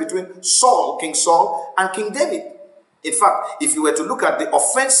difference between Saul, King Saul, and King David. In fact, if you were to look at the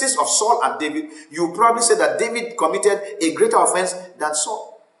offenses of Saul and David, you would probably say that David committed a greater offense than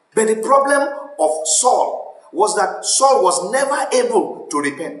Saul. But the problem of Saul was that Saul was never able to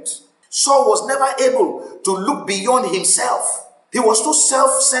repent. Saul was never able to look beyond himself. He was too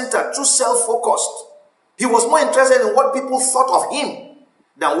self-centered, too self-focused. He was more interested in what people thought of him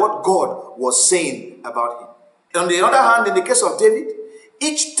than what God was saying about him. On the other hand, in the case of David,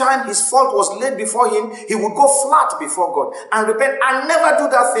 each time his fault was laid before him, he would go flat before God and repent and never do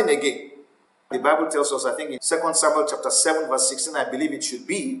that thing again. The Bible tells us, I think in 2 Samuel chapter 7 verse 16, I believe it should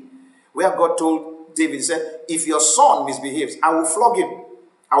be, where God told David, he said, if your son misbehaves, I will flog him.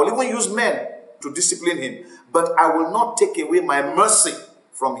 I will even use men to discipline him, but I will not take away my mercy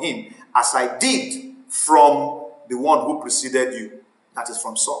from him as I did from the one who preceded you. That is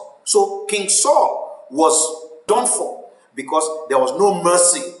from Saul. So King Saul was done for because there was no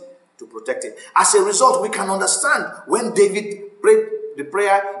mercy to protect him. As a result, we can understand when David prayed the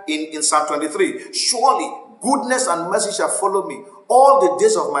prayer in Psalm 23, surely goodness and mercy shall follow me all the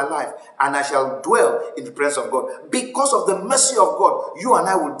days of my life, and I shall dwell in the presence of God. Because of the mercy of God, you and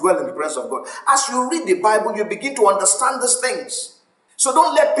I will dwell in the presence of God. As you read the Bible, you begin to understand these things. So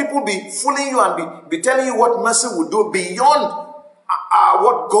don't let people be fooling you and be telling you what mercy will do beyond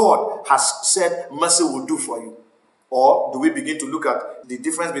what God has said mercy will do for you. Or do we begin to look at the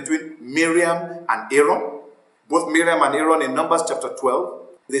difference between Miriam and Aaron? Both Miriam and Aaron in Numbers chapter 12,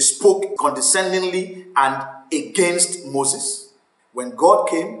 they spoke condescendingly and against Moses. When God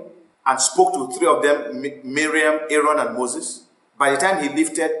came and spoke to three of them, Miriam, Aaron, and Moses, by the time he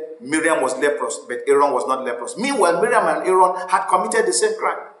lifted, Miriam was leprous, but Aaron was not leprous. Meanwhile, Miriam and Aaron had committed the same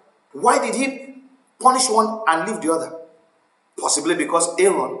crime. Why did he punish one and leave the other? Possibly because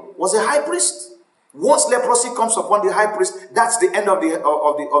Aaron was a high priest. Once leprosy comes upon the high priest, that's the end of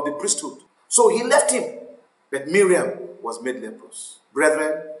the priesthood. So he left him. But Miriam was made leprous.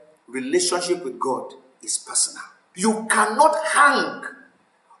 Brethren, relationship with God is personal. You cannot hang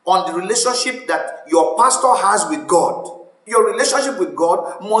on the relationship that your pastor has with God. Your relationship with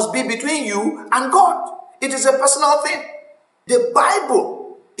God must be between you and God. It is a personal thing. The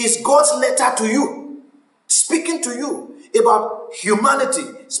Bible is God's letter to you, speaking to you about humanity,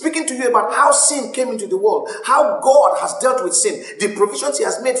 speaking to you about how sin came into the world, how God has dealt with sin, the provisions he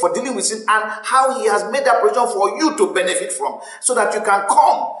has made for dealing with sin, and how he has made that provision for you to benefit from, so that you can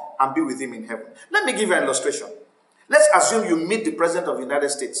come and be with him in heaven. Let me give you an illustration. Let's assume you meet the President of the United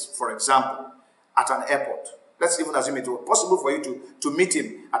States, for example, at an airport. Let's even assume it was possible for you to meet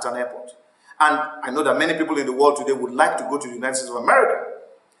him at an airport. And I know that many people in the world today would like to go to the United States of America.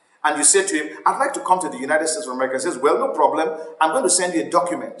 And you say to him, I'd like to come to the United States of America. He says, well, no problem. I'm going to send you a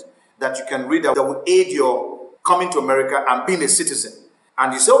document that you can read that will aid your coming to America and being a citizen.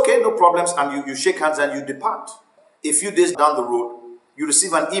 And you say, okay, no problems. And you shake hands and you depart. A few days down the road, you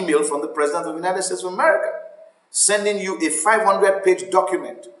receive an email from the President of the United States of America sending you a 500-page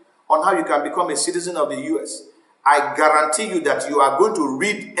document on how you can become a citizen of the U.S. I guarantee you that you are going to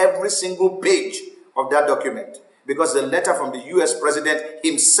read every single page of that document, because it's a letter from the U.S. President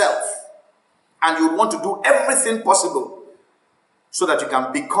himself. And you want to do everything possible so that you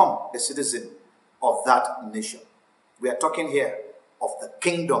can become a citizen of that nation. We are talking here of the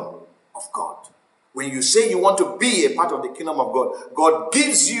kingdom of God. When you say you want to be a part of the kingdom of God, God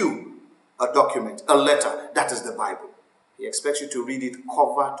gives you a document, a letter. That is the Bible. He expects you to read it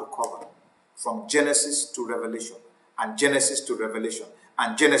cover to cover, from Genesis to Revelation, and Genesis to Revelation,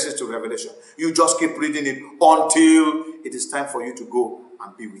 and Genesis to Revelation. You just keep reading it until it is time for you to go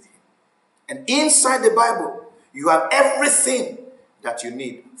and be with him. And inside the Bible, you have everything that you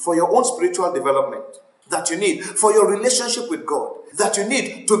need for your own spiritual development, that you need for your relationship with God, that you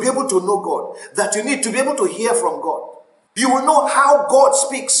need to be able to know God, that you need to be able to hear from God. You will know how God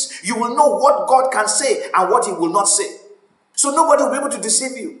speaks. You will know what God can say and what he will not say. So nobody will be able to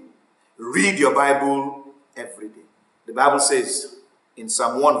deceive you. Read your Bible every day. The Bible says in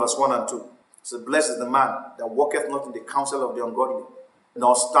Psalm 1 verse 1 and 2, it says, blessed is the man that walketh not in the counsel of the ungodly,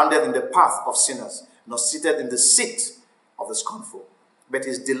 nor standeth in the path of sinners, nor sitteth in the seat of the scornful. But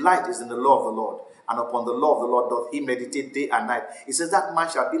his delight is in the law of the Lord, and upon the law of the Lord doth he meditate day and night. He says that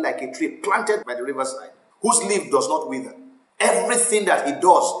man shall be like a tree planted by the riverside, whose leaf does not wither. Everything that he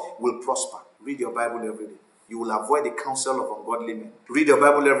does will prosper. Read your Bible every day. You will avoid the counsel of ungodly men. Read your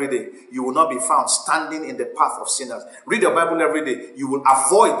Bible every day. You will not be found standing in the path of sinners. Read your Bible every day. You will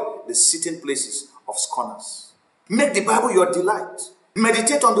avoid the sitting places of scorners. Make the Bible your delight.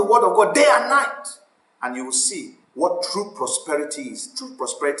 Meditate on the word of God day and night. And you will see what true prosperity is. True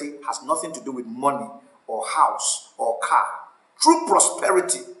prosperity has nothing to do with money or house or car. True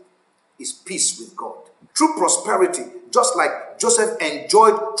prosperity is peace with God. True prosperity, just like Joseph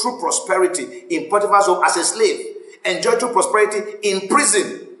enjoyed true prosperity in Potiphar's home as a slave, enjoyed true prosperity in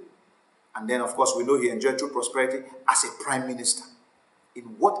prison. And then, of course, we know he enjoyed true prosperity as a prime minister. In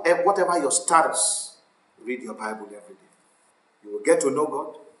whatever your status, read your Bible every day. You will get to know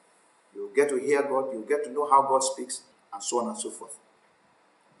God. You will get to hear God. You will get to know how God speaks, and so on and so forth.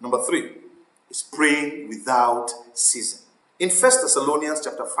 Number 3 is praying without ceasing. In 1 Thessalonians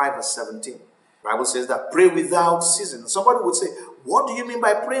chapter 5 verse 17, the Bible says that pray without ceasing. Somebody would say, what do you mean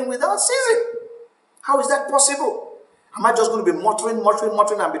by praying without ceasing? How is that possible? Am I just going to be muttering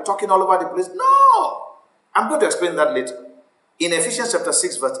and be talking all over the place? No! I'm going to explain that later. In Ephesians chapter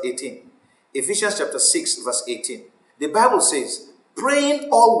 6 verse 18, Ephesians chapter 6 verse 18, the Bible says, praying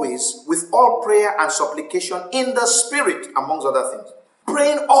always with all prayer and supplication in the Spirit, amongst other things.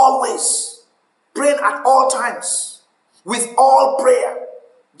 Praying always. Praying at all times. With all prayer.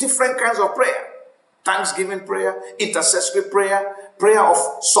 Different kinds of prayer. Thanksgiving prayer, intercessory prayer, prayer of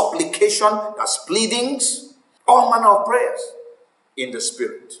supplication, that's pleadings, all manner of prayers in the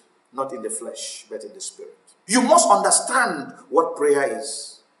Spirit, not in the flesh, but in the Spirit. You must understand what prayer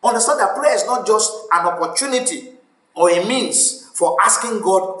is. Understand that prayer is not just an opportunity or a means for asking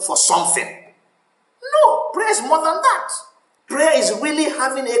God for something. No, prayer is more than that. Prayer is really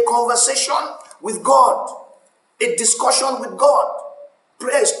having a conversation with God, a discussion with God.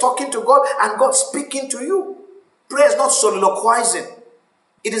 Prayer is talking to God and God speaking to you. Prayer is not soliloquizing.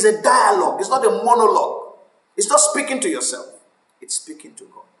 It is a dialogue. It's not a monologue. It's not speaking to yourself. It's speaking to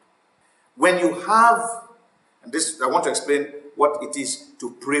God. When you have, and this I want to explain what it is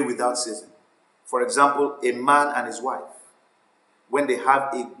to pray without ceasing. For example, a man and his wife, when they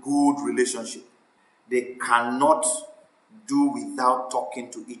have a good relationship, they cannot do without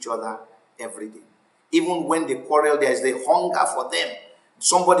talking to each other every day. Even when they quarrel, there is the hunger for them.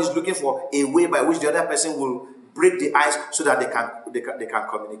 Somebody is looking for a way by which the other person will break the ice so that they can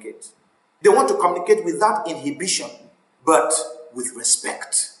communicate. They want to communicate without inhibition, but with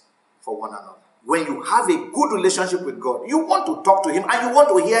respect for one another. When you have a good relationship with God, you want to talk to him and you want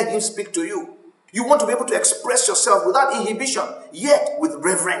to hear him speak to you. You want to be able to express yourself without inhibition, yet with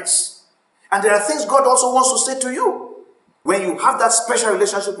reverence. And there are things God also wants to say to you. When you have that special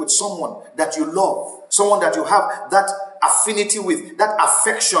relationship with someone that you love, someone that you have that affinity with, that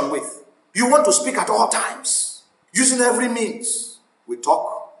affection with, you want to speak at all times, using every means. We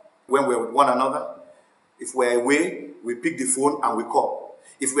talk when we're with one another. If we're away, we pick the phone and we call.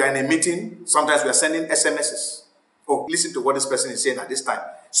 If we're in a meeting, sometimes we are sending SMSs. Oh, listen to what this person is saying at this time.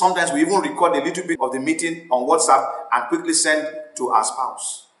 Sometimes we even record a little bit of the meeting on WhatsApp and quickly send to our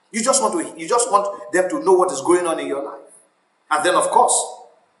spouse. You just want them to know what is going on in your life. And then, of course,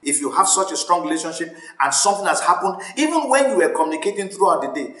 if you have such a strong relationship and something has happened, even when you were communicating throughout the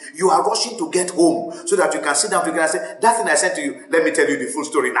day, you are rushing to get home so that you can sit down together and say, that thing I sent to you, let me tell you the full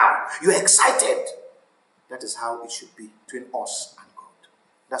story now. You're excited. That is how it should be between us and God.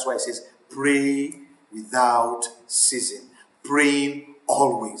 That's why it says, pray without ceasing. Praying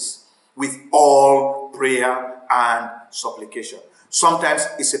always with all prayer and supplication. Sometimes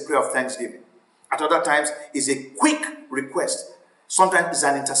it's a prayer of thanksgiving. At other times, it's a quick request. Sometimes it's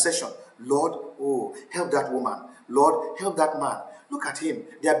an intercession. Lord, oh, help that woman. Lord, help that man. Look at him.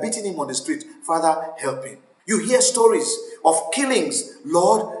 They are beating him on the street. Father, help him. You hear stories of killings.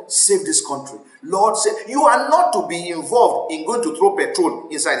 Lord, save this country. Lord, save. You are not to be involved in going to throw petrol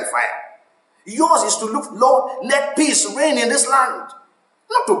inside the fire. Yours is to look, Lord, let peace reign in this land.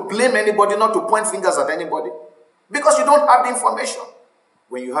 Not to blame anybody, not to point fingers at anybody. Because you don't have the information.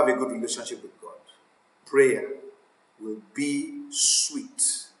 When you have a good relationship with God, prayer will be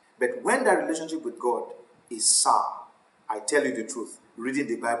sweet. But when that relationship with God is sour, I tell you the truth, reading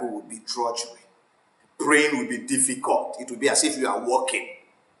the Bible will be drudgery. Praying will be difficult. It will be as if you are walking.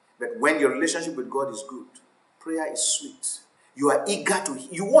 But when your relationship with God is good, prayer is sweet. You are eager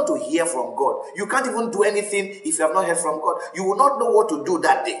you want to hear from God. You can't even do anything if you have not heard from God. You will not know what to do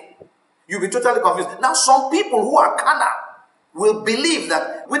that day. You'll be totally confused. Now, some people who are carnal will believe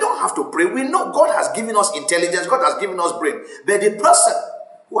that we don't have to pray. We know God has given us intelligence. God has given us brain. But the person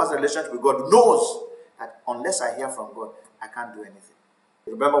who has a relationship with God knows that unless I hear from God, I can't do anything.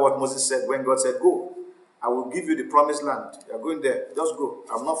 Remember what Moses said when God said, go, I will give you the promised land. You are going there, just go.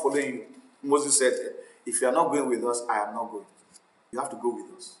 I'm not following you. Moses said, if you are not going with us, I am not going. You have to go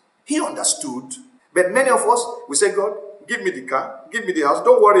with us. He understood. But many of us, we say, God, give me the car, give me the house.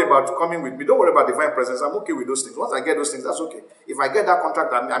 Don't worry about coming with me. Don't worry about divine presence. I'm okay with those things. Once I get those things, that's okay. If I get that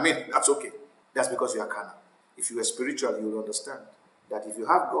contract, that's okay. That's because you are carnal. If you are spiritual, you will understand that if you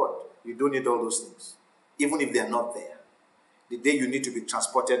have God, you don't need all those things. Even if they are not there. The day you need to be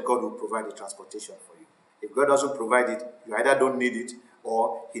transported, God will provide the transportation for you. If God doesn't provide it, you either don't need it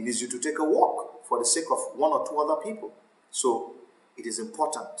or He needs you to take a walk for the sake of one or two other people. So it is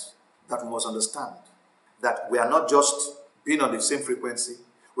important that we must understand that we are not just being on the same frequency.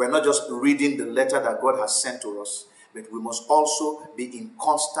 We are not just reading the letter that God has sent to us, but we must also be in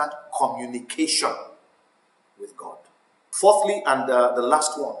constant communication with God. Fourthly, and the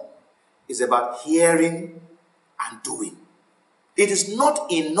last one, is about hearing and doing. It is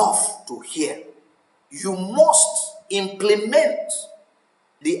not enough to hear. You must implement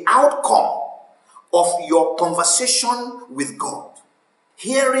the outcome of your conversation with God.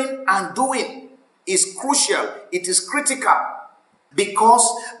 Hearing and doing is crucial. It is critical. Because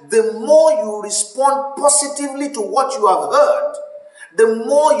the more you respond positively to what you have heard, the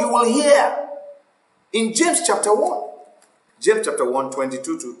more you will hear. In James chapter 1,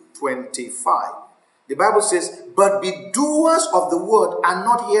 22 to 25, the Bible says, but be doers of the word and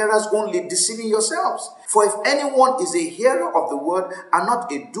not hearers only, deceiving yourselves. For if anyone is a hearer of the word and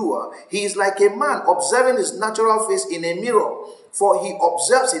not a doer, he is like a man observing his natural face in a mirror. For he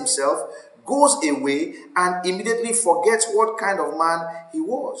observes himself, goes away, and immediately forgets what kind of man he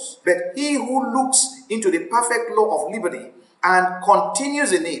was. But he who looks into the perfect law of liberty and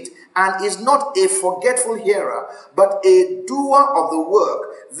continues in it, and is not a forgetful hearer, but a doer of the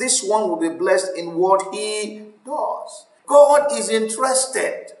work, this one will be blessed in what he does. God is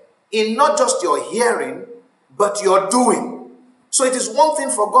interested in not just your hearing, but your doing. So it is one thing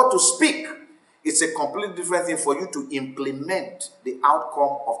for God to speak. It's a completely different thing for you to implement the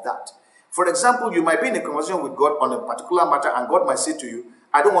outcome of that. For example, you might be in a conversation with God on a particular matter, and God might say to you,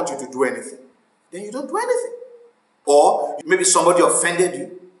 I don't want you to do anything. Then you don't do anything. Or maybe somebody offended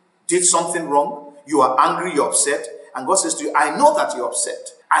you, did something wrong, you are angry, you're upset, and God says to you, I know that you're upset.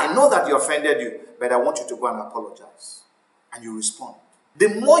 I know that you offended you, but I want you to go and apologize. And you respond. The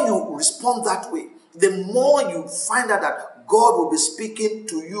more you respond that way, the more you find out that God will be speaking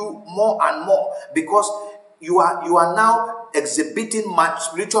to you more and more, because you are now exhibiting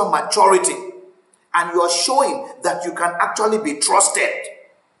spiritual maturity, and you are showing that you can actually be trusted.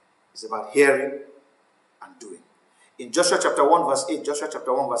 It's about hearing and doing. In Joshua chapter 1 verse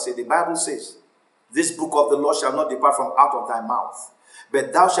 8, the Bible says, this book of the law shall not depart from out of thy mouth,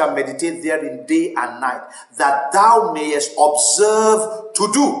 but thou shalt meditate therein day and night, that thou mayest observe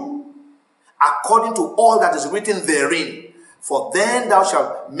to do according to all that is written therein. For then thou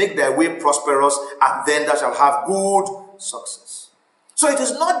shalt make thy way prosperous, and then thou shalt have good success. So it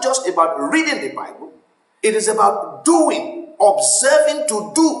is not just about reading the Bible, it is about doing, observing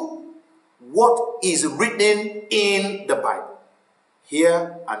to do what is written in the Bible.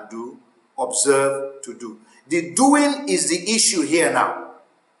 Hear and do, observe to do. The doing is the issue here now.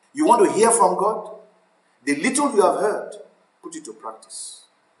 You want to hear from God? The little you have heard, put it to practice.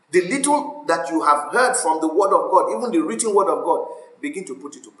 The little that you have heard from the word of God, even the written word of God, begin to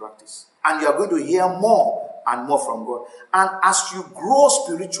put it to practice. And you are going to hear more and more from God. And as you grow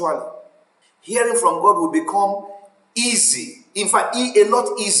spiritually, hearing from God will become easy. In fact, a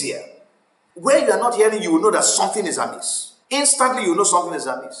lot easier. Where you are not hearing, you will know that something is amiss. Instantly, you know something is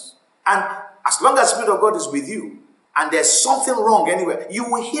amiss. And as long as the Spirit of God is with you, and there's something wrong anywhere, you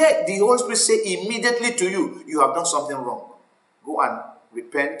will hear the Holy Spirit say immediately to you, you have done something wrong. Go and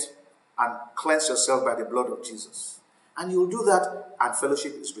repent and cleanse yourself by the blood of Jesus. And you will do that, and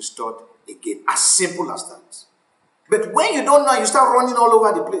fellowship is restored again. As simple as that. But when you don't know, you start running all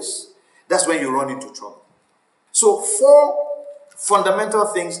over the place. That's when you run into trouble. So 4 fundamental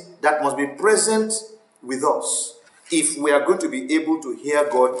things that must be present with us if we are going to be able to hear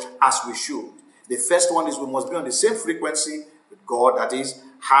God as we should. The first one is we must be on the same frequency with God, that is,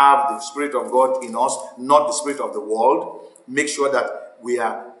 have the Spirit of God in us, not the spirit of the world. Make sure that we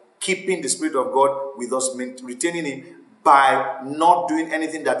are keeping the Spirit of God with us, retaining Him by not doing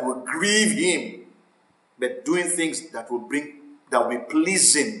anything that will grieve Him, but doing things that will be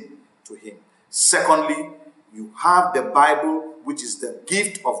pleasing to Him. Secondly, you have the Bible, which is the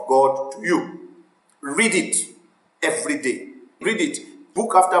gift of God to you. Read it every day. Read it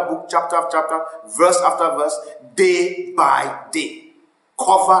book after book, chapter after chapter, verse after verse, day by day.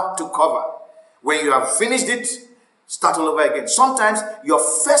 cover to cover. When you have finished it, start all over again. Sometimes your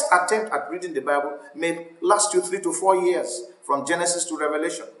first attempt at reading the Bible may last you 3 to 4 years, from Genesis to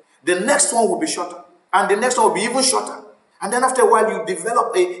Revelation. The next one will be shorter, and the next one will be even shorter. And then after a while, you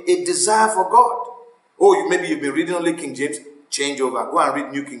develop a desire for God. Oh, maybe you've been reading only King James, change over. Go and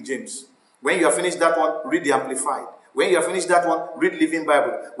read New King James. When you have finished that one, read the Amplified. When you have finished that one, read Living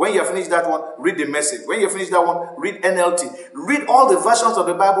Bible. When you have finished that one, read the Message. When you have finished that one, read NLT. Read all the versions of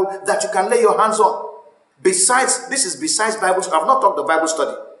the Bible that you can lay your hands on. This is besides Bible study. I've not talked the Bible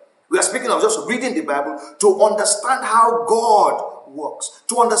study. We are speaking of just reading the Bible to understand how God works,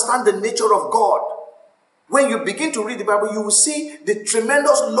 to understand the nature of God. When you begin to read the Bible, you will see the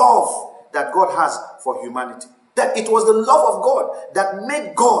tremendous love that God has for humanity. That it was the love of God that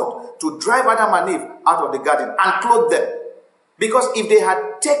made God to drive Adam and Eve out of the garden and clothe them. Because if they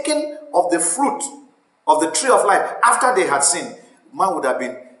had taken of the fruit of the tree of life after they had sinned, man would have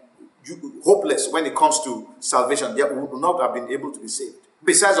been hopeless when it comes to salvation. They would not have been able to be saved.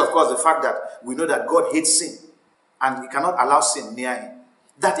 Besides, of course, the fact that we know that God hates sin and He cannot allow sin near Him.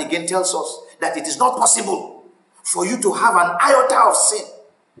 That again tells us that it is not possible for you to have an iota of sin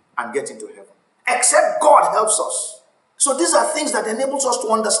and get into heaven, except God helps us. So these are things that enables us to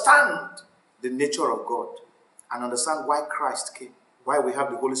understand the nature of God and understand why Christ came, why we have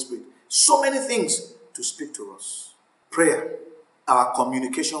the Holy Spirit. So many things to speak to us. Prayer, our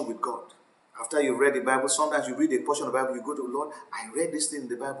communication with God. After you read the Bible, sometimes you read a portion of the Bible, you go to the Lord, I read this thing in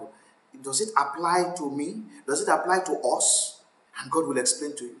the Bible. Does it apply to me? Does it apply to us? And God will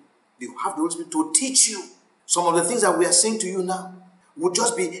explain to you. You have the Holy Spirit to teach you. Some of the things that we are saying to you now would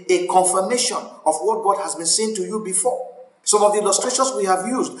just be a confirmation of what God has been saying to you before. Some of the illustrations we have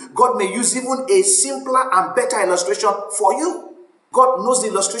used, God may use even a simpler and better illustration for you. God knows the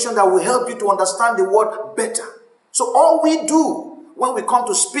illustration that will help you to understand the word better. So all we do when we come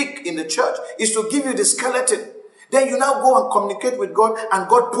to speak in the church is to give you the skeleton. Then you now go and communicate with God, and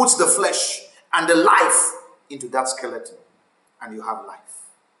God puts the flesh and the life into that skeleton. And you have life.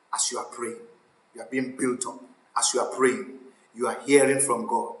 As you are praying, you are being built up. As you are praying, you are hearing from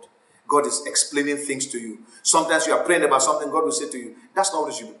God. God is explaining things to you. Sometimes you are praying about something, God will say to you, that's not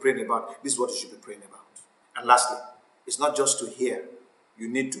what you should be praying about. This is what you should be praying about. And lastly, it's not just to hear. You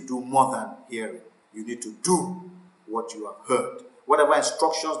need to do more than hearing. You need to do what you have heard. Whatever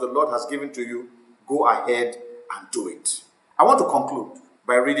instructions the Lord has given to you, go ahead and do it. I want to conclude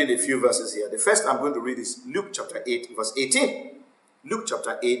by reading a few verses here. The first I'm going to read is Luke chapter 8, verse 18. Luke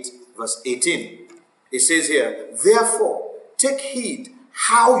chapter 8, verse 18. It says here, therefore, take heed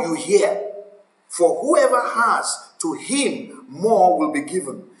how you hear. For whoever has, to him more will be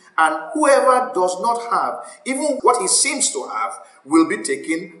given. And whoever does not have, even what he seems to have, will be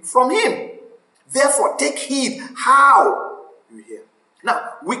taken from him. Therefore, take heed how you hear.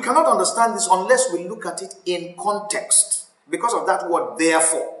 Now, we cannot understand this unless we look at it in context. Because of that word,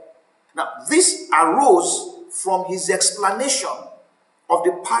 therefore. Now, this arose from his explanation of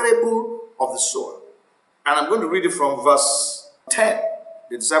the parable of the sower. And I'm going to read it from verse 10.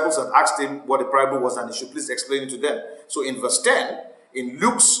 The disciples had asked him what the parable was, and he should please explain it to them. So in verse 10, in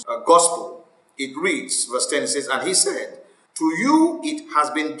Luke's gospel, it reads, verse 10, it says, and he said, to you it has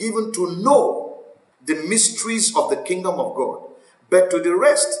been given to know the mysteries of the kingdom of God, but to the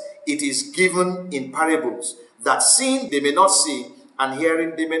rest it is given in parables, that seeing they may not see, and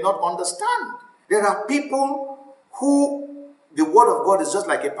hearing they may not understand. There are people who the word of God is just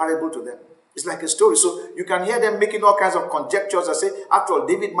like a parable to them. It's like a story. So you can hear them making all kinds of conjectures and say, after all,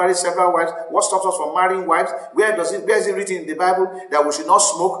 David married several wives. What stops us from marrying wives? Where is it written in the Bible that we should not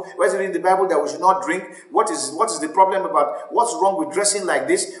smoke? Where is it in the Bible that we should not drink? What is the problem about what's wrong with dressing like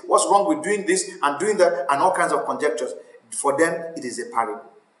this? What's wrong with doing this and doing that? And all kinds of conjectures. For them, it is a parable.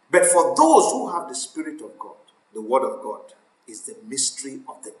 But for those who have the Spirit of God, the Word of God is the mystery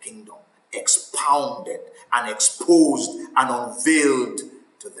of the kingdom, expounded and exposed and unveiled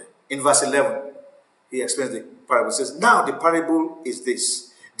to them. In verse 11, he explains the parable. He says, now the parable is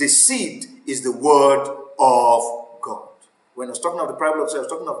this. The seed is the word of God. When I was talking of the parable of the seed, I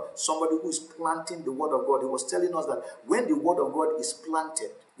was talking of somebody who is planting the word of God. He was telling us that when the word of God is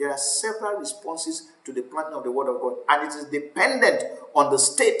planted, there are several responses to the planting of the word of God. And it is dependent on the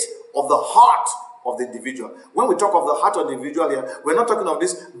state of the heart of the individual. When we talk of the heart of the individual here, we're not talking of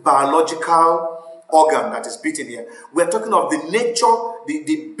this biological organ that is beating here. We're talking of the nature,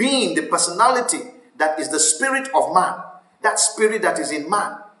 the being, the personality that is the spirit of man. That spirit that is in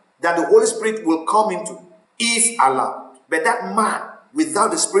man, that the Holy Spirit will come into, if allowed. But that man,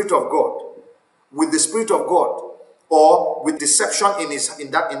 without the Spirit of God, with the Spirit of God, or with deception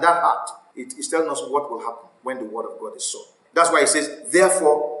in that heart, it is telling us what will happen when the word of God is sown. That's why he says,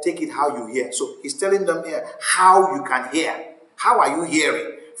 therefore, take it how you hear. So he's telling them here how you can hear. How are you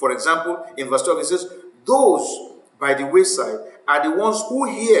hearing? For example, in verse 12, he says, those by the wayside are the ones who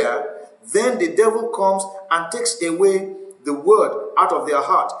hear, then the devil comes and takes away the word out of their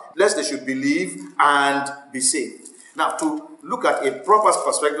heart, lest they should believe and be saved. Now, to look at a proper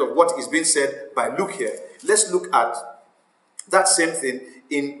perspective of what is being said by Luke here, let's look at that same thing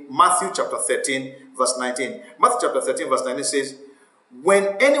in Matthew chapter 13, verse 19. Matthew chapter 13, verse 19 says,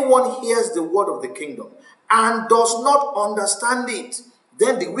 when anyone hears the word of the kingdom and does not understand it,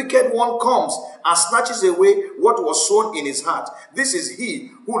 then the wicked one comes and snatches away what was sown in his heart. This is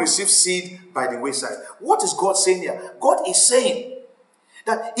he who receives seed by the wayside. What is God saying here? God is saying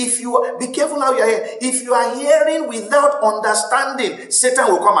that if you are, be careful how you are hearing. If you are hearing without understanding, Satan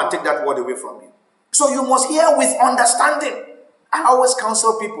will come and take that word away from you. So you must hear with understanding. I always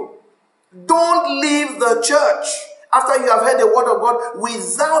counsel people, don't leave the church after you have heard the word of God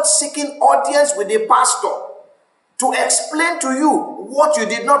without seeking audience with the pastor to explain to you what you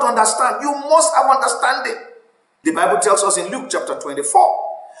did not understand. You must have understanding. The Bible tells us in Luke chapter 24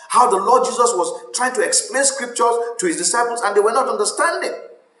 how the Lord Jesus was trying to explain scriptures to his disciples and they were not understanding.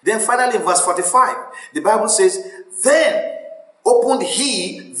 Then finally in verse 45, the Bible says, then opened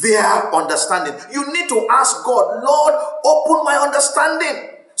he their understanding. You need to ask God, Lord, open my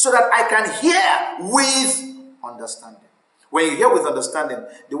understanding so that I can hear with understanding. When you hear with understanding,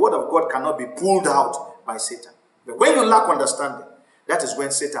 the word of God cannot be pulled out by Satan. But when you lack understanding, that is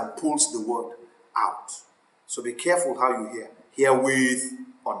when Satan pulls the word out. So be careful how you hear. Hear with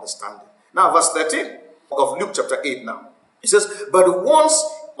understanding. Now, verse 13 of Luke chapter 8 now. It says, but the ones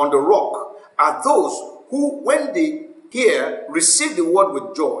on the rock are those who, when they hear, receive the word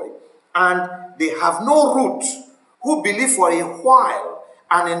with joy, and they have no root, who believe for a while,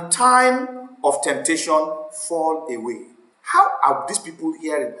 and in time of temptation fall away. How are these people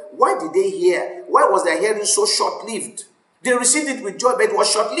hearing? Why did they hear? Why was their hearing so short-lived? They received it with joy, but it was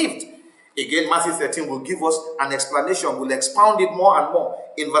short-lived. Again, Matthew 13 will give us an explanation. We'll expound it more and more.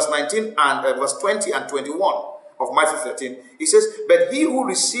 In verse 19 and verse 20 and 21 of Matthew 13, it says, but he who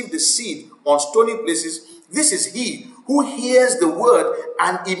received the seed on stony places, this is he who hears the word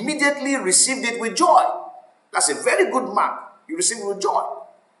and immediately received it with joy. That's a very good mark. You receive it with joy.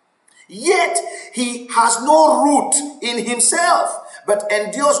 Yet he has no root in himself, but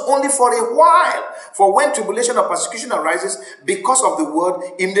endures only for a while. For when tribulation or persecution arises because of the word,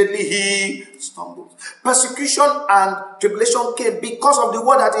 immediately he stumbles. Persecution and tribulation came because of the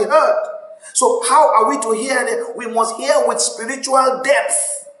word that he heard. So how are we to hear it? We must hear with spiritual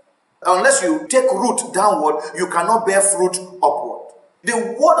depth. Unless you take root downward, you cannot bear fruit upward. The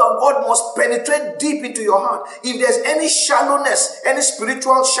word of God must penetrate deep into your heart. If there's any shallowness, any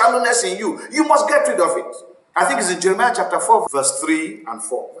spiritual shallowness in you, you must get rid of it. I think it's in Jeremiah chapter 4, verse 3 and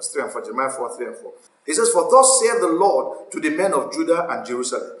 4. Verse 3 and 4, Jeremiah 4, 3 and 4. It says, for thus saith the Lord to the men of Judah and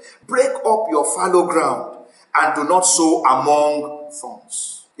Jerusalem, break up your fallow ground and do not sow among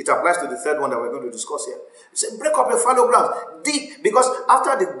thorns. It applies to the third one that we're going to discuss here. It says, break up your fallow ground. Deep, because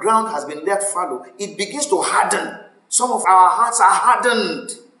after the ground has been left fallow, it begins to harden. Some of our hearts are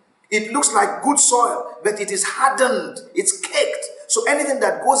hardened. It looks like good soil, but it is hardened. It's caked. So anything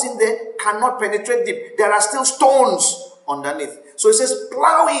that goes in there cannot penetrate deep. There are still stones underneath. So it says,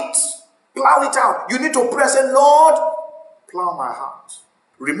 plow it. Plow it out. You need to pray and say, Lord, plow my heart.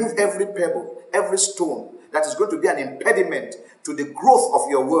 Remove every pebble, every stone that is going to be an impediment to the growth of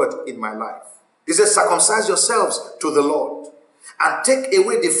your word in my life. It says, circumcise yourselves to the Lord and take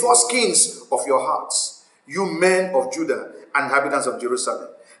away the foreskins of your hearts. You men of Judah and inhabitants of Jerusalem,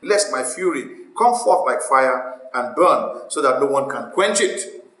 lest my fury come forth like fire and burn, so that no one can quench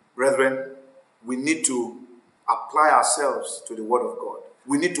it. Brethren, we need to apply ourselves to the word of God.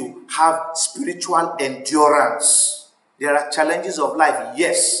 We need to have spiritual endurance. There are challenges of life,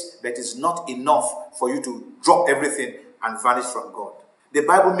 yes, but it's not enough for you to drop everything and vanish from God. The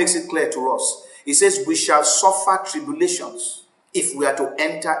Bible makes it clear to us. It says we shall suffer tribulations. If we are to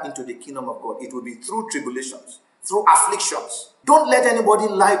enter into the kingdom of God, it will be through tribulations, through afflictions. Don't let anybody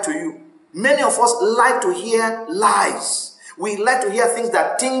lie to you. Many of us like to hear lies. We like to hear things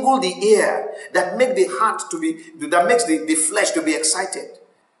that tingle the ear, that make the heart to be, that makes the flesh to be excited.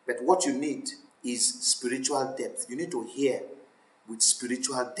 But what you need is spiritual depth. You need to hear with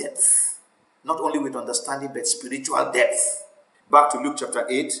spiritual depth. Not only with understanding, but spiritual depth. Back to Luke chapter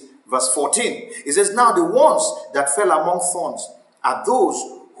 8, verse 14. It says, now the ones that fell among thorns are those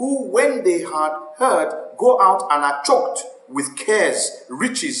who, when they had heard, go out and are choked with cares,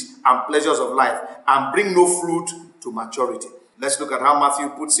 riches, and pleasures of life, and bring no fruit to maturity. Let's look at how Matthew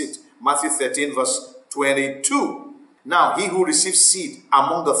puts it. Matthew 13, verse 22. Now he who receives seed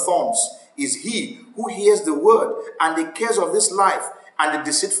among the thorns is he who hears the word, and the cares of this life and the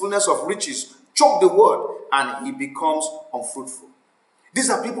deceitfulness of riches choke the word, and he becomes unfruitful. These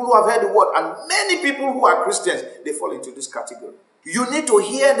are people who have heard the word, and many people who are Christians, they fall into this category. You need to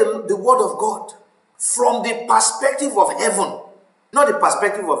hear the word of God from the perspective of heaven, not the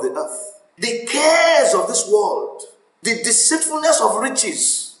perspective of the earth. The cares of this world, the deceitfulness of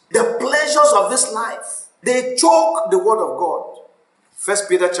riches, the pleasures of this life, they choke the word of God. 1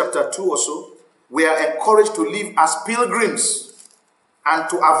 Peter chapter 2 or so, we are encouraged to live as pilgrims and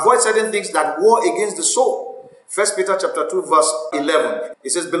to avoid certain things that war against the soul. 1 Peter chapter 2 verse 11,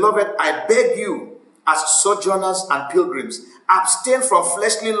 it says, "Beloved, I beg you, as sojourners and pilgrims, abstain from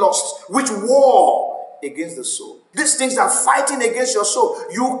fleshly lusts which war against the soul." These things are fighting against your soul.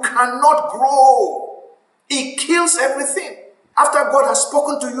 You cannot grow. It kills everything. After God has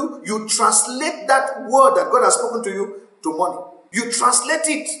spoken to you, you translate that word that God has spoken to you to money. You translate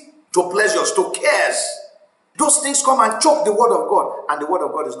it to pleasures, to cares. Those things come and choke the word of God, and the word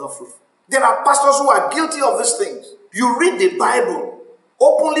of God is not fruitful. There are pastors who are guilty of these things. You read the Bible,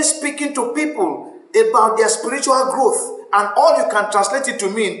 openly speaking to people about their spiritual growth, and all you can translate it to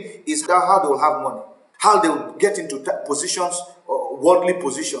mean is that how they will have money, how they will get into positions, worldly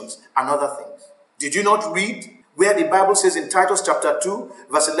positions, and other things. Did you not read where the Bible says in Titus chapter 2,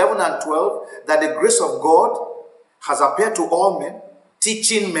 verse 11 and 12, that the grace of God has appeared to all men,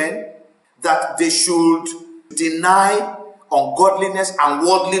 teaching men that they should deny ungodliness and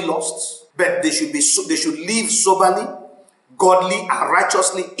worldly lusts, but they should live soberly, godly, and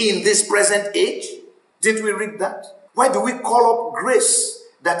righteously in this present age? Didn't we read that? Why do we call up grace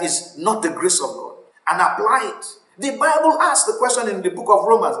that is not the grace of God and apply it? The Bible asks the question in the book of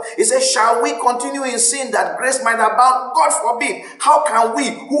Romans. It says, "Shall we continue in sin that grace might abound? God forbid. How can we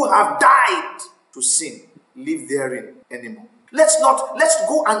who have died to sin live therein anymore?" Let's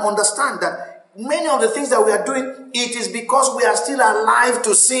go and understand that many of the things that we are doing, it is because we are still alive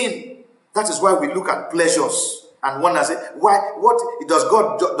to sin. That is why we look at pleasures and wonder, say, what does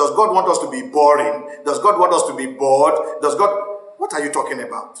God want us to be boring? Does God want us to be bored? What are you talking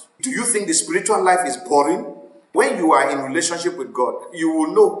about? Do you think the spiritual life is boring? When you are in relationship with God, you will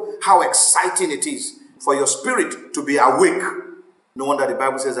know how exciting it is for your spirit to be awake. No wonder the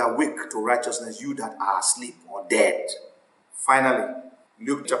Bible says, "Awake to righteousness, you that are asleep or dead." Finally,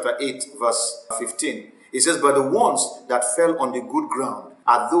 Luke chapter 8, verse 15. It says, "But the ones that fell on the good ground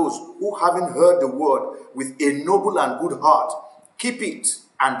are those who, having heard the word with a noble and good heart, keep it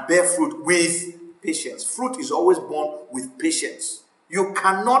and bear fruit with patience." Fruit is always born with patience. You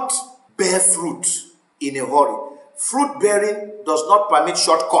cannot bear fruit in a hurry. Fruit bearing does not permit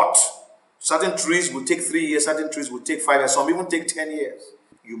shortcut. Certain trees will take 3 years, certain trees will take 5 years, some even take 10 years.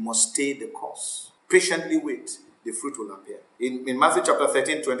 You must stay the course. Patiently wait, the fruit will appear. In Matthew chapter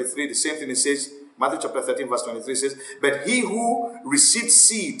 13, 23, the same thing it says, Matthew chapter 13, verse 23 says, "But he who receives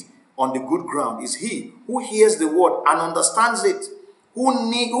seed on the good ground is he who hears the word and understands it, who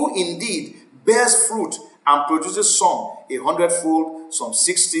indeed bears fruit and produces some 100-fold, some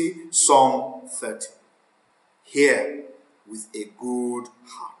 60, some 30. Hear with a good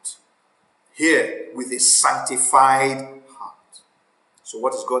heart. Hear with a sanctified heart. So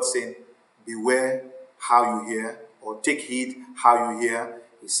what is God saying? Beware how you hear, or take heed how you hear.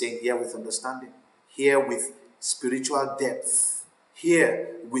 He's saying, hear with understanding. Hear with spiritual depth.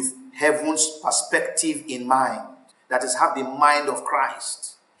 Hear with heaven's perspective in mind. That is, have the mind of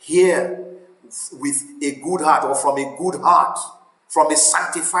Christ. Hear with a good heart, or from a good heart, from a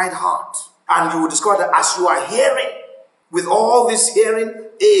sanctified heart. And you will discover that as you are hearing, with all these hearing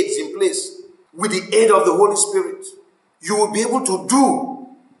aids in place, with the aid of the Holy Spirit, you will be able to do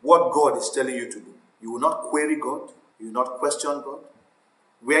what God is telling you to do. You will not query God. You will not question God.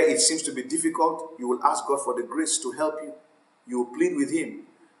 Where it seems to be difficult, you will ask God for the grace to help you. You will plead with Him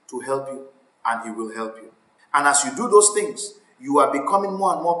to help you, and He will help you. And as you do those things, you are becoming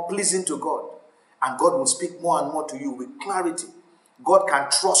more and more pleasing to God. And God will speak more and more to you with clarity. God can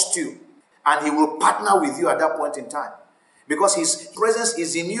trust you, and He will partner with you at that point in time. Because His presence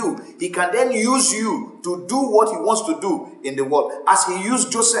is in you. He can then use you to do what He wants to do in the world. As He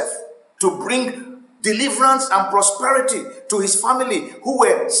used Joseph to bring deliverance and prosperity to his family who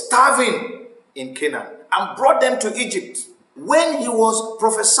were starving in Canaan, and brought them to Egypt. When he was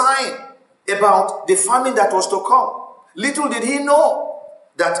prophesying about the famine that was to come, little did he know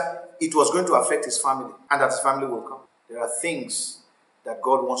that it was going to affect his family, and that his family will come. There are things that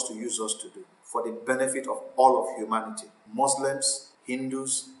God wants to use us to do for the benefit of all of humanity. Muslims,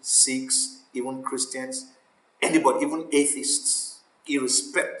 Hindus, Sikhs, even Christians, anybody, even atheists,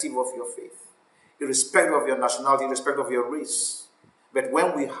 irrespective of your faith, irrespective of your nationality, irrespective of your race. But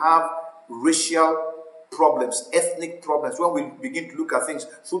when we have racial problems, ethnic problems, when we begin to look at things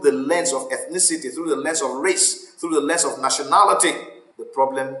through the lens of ethnicity, through the lens of race, through the lens of nationality, the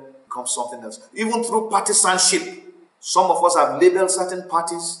problem becomes something else. Even through partisanship, some of us have labeled certain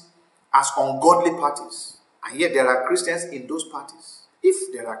parties as ungodly parties, and yet there are Christians in those parties.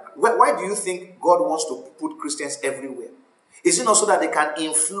 If there are, why do you think God wants to put Christians everywhere? Is it not so that they can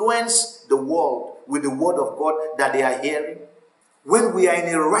influence the world with the word of God that they are hearing? When we are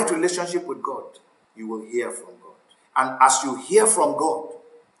in a right relationship with God, you will hear from God. And as you hear from God,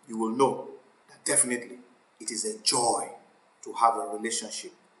 you will know that definitely it is a joy to have a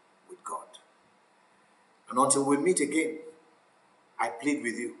relationship with God. And until we meet again, I plead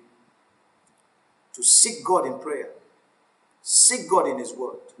with you to seek God in prayer, seek God in His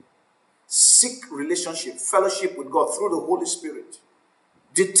Word, seek relationship, fellowship with God through the Holy Spirit.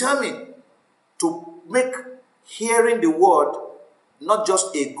 Determine to make hearing the Word not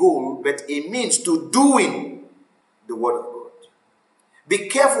just a goal, but a means to doing the Word of God. Be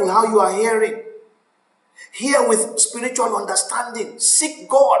careful how you are hearing. Hear with spiritual understanding. Seek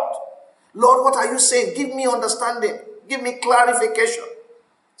God. Lord, what are you saying? Give me understanding. Give me clarification.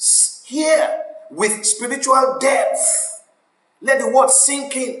 Hear with spiritual depth. Let the word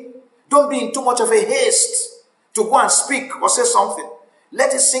sink in. Don't be in too much of a haste to go and speak or say something.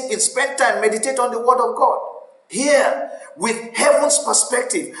 Let it sink in. Spend time. Meditate on the word of God. Hear with heaven's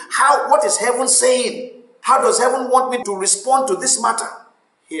perspective. What is heaven saying? How does heaven want me to respond to this matter?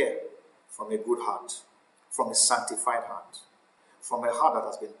 Hear from a good heart, from a sanctified heart, from a heart that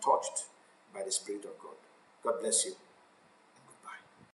has been touched by the Spirit of God. God bless you.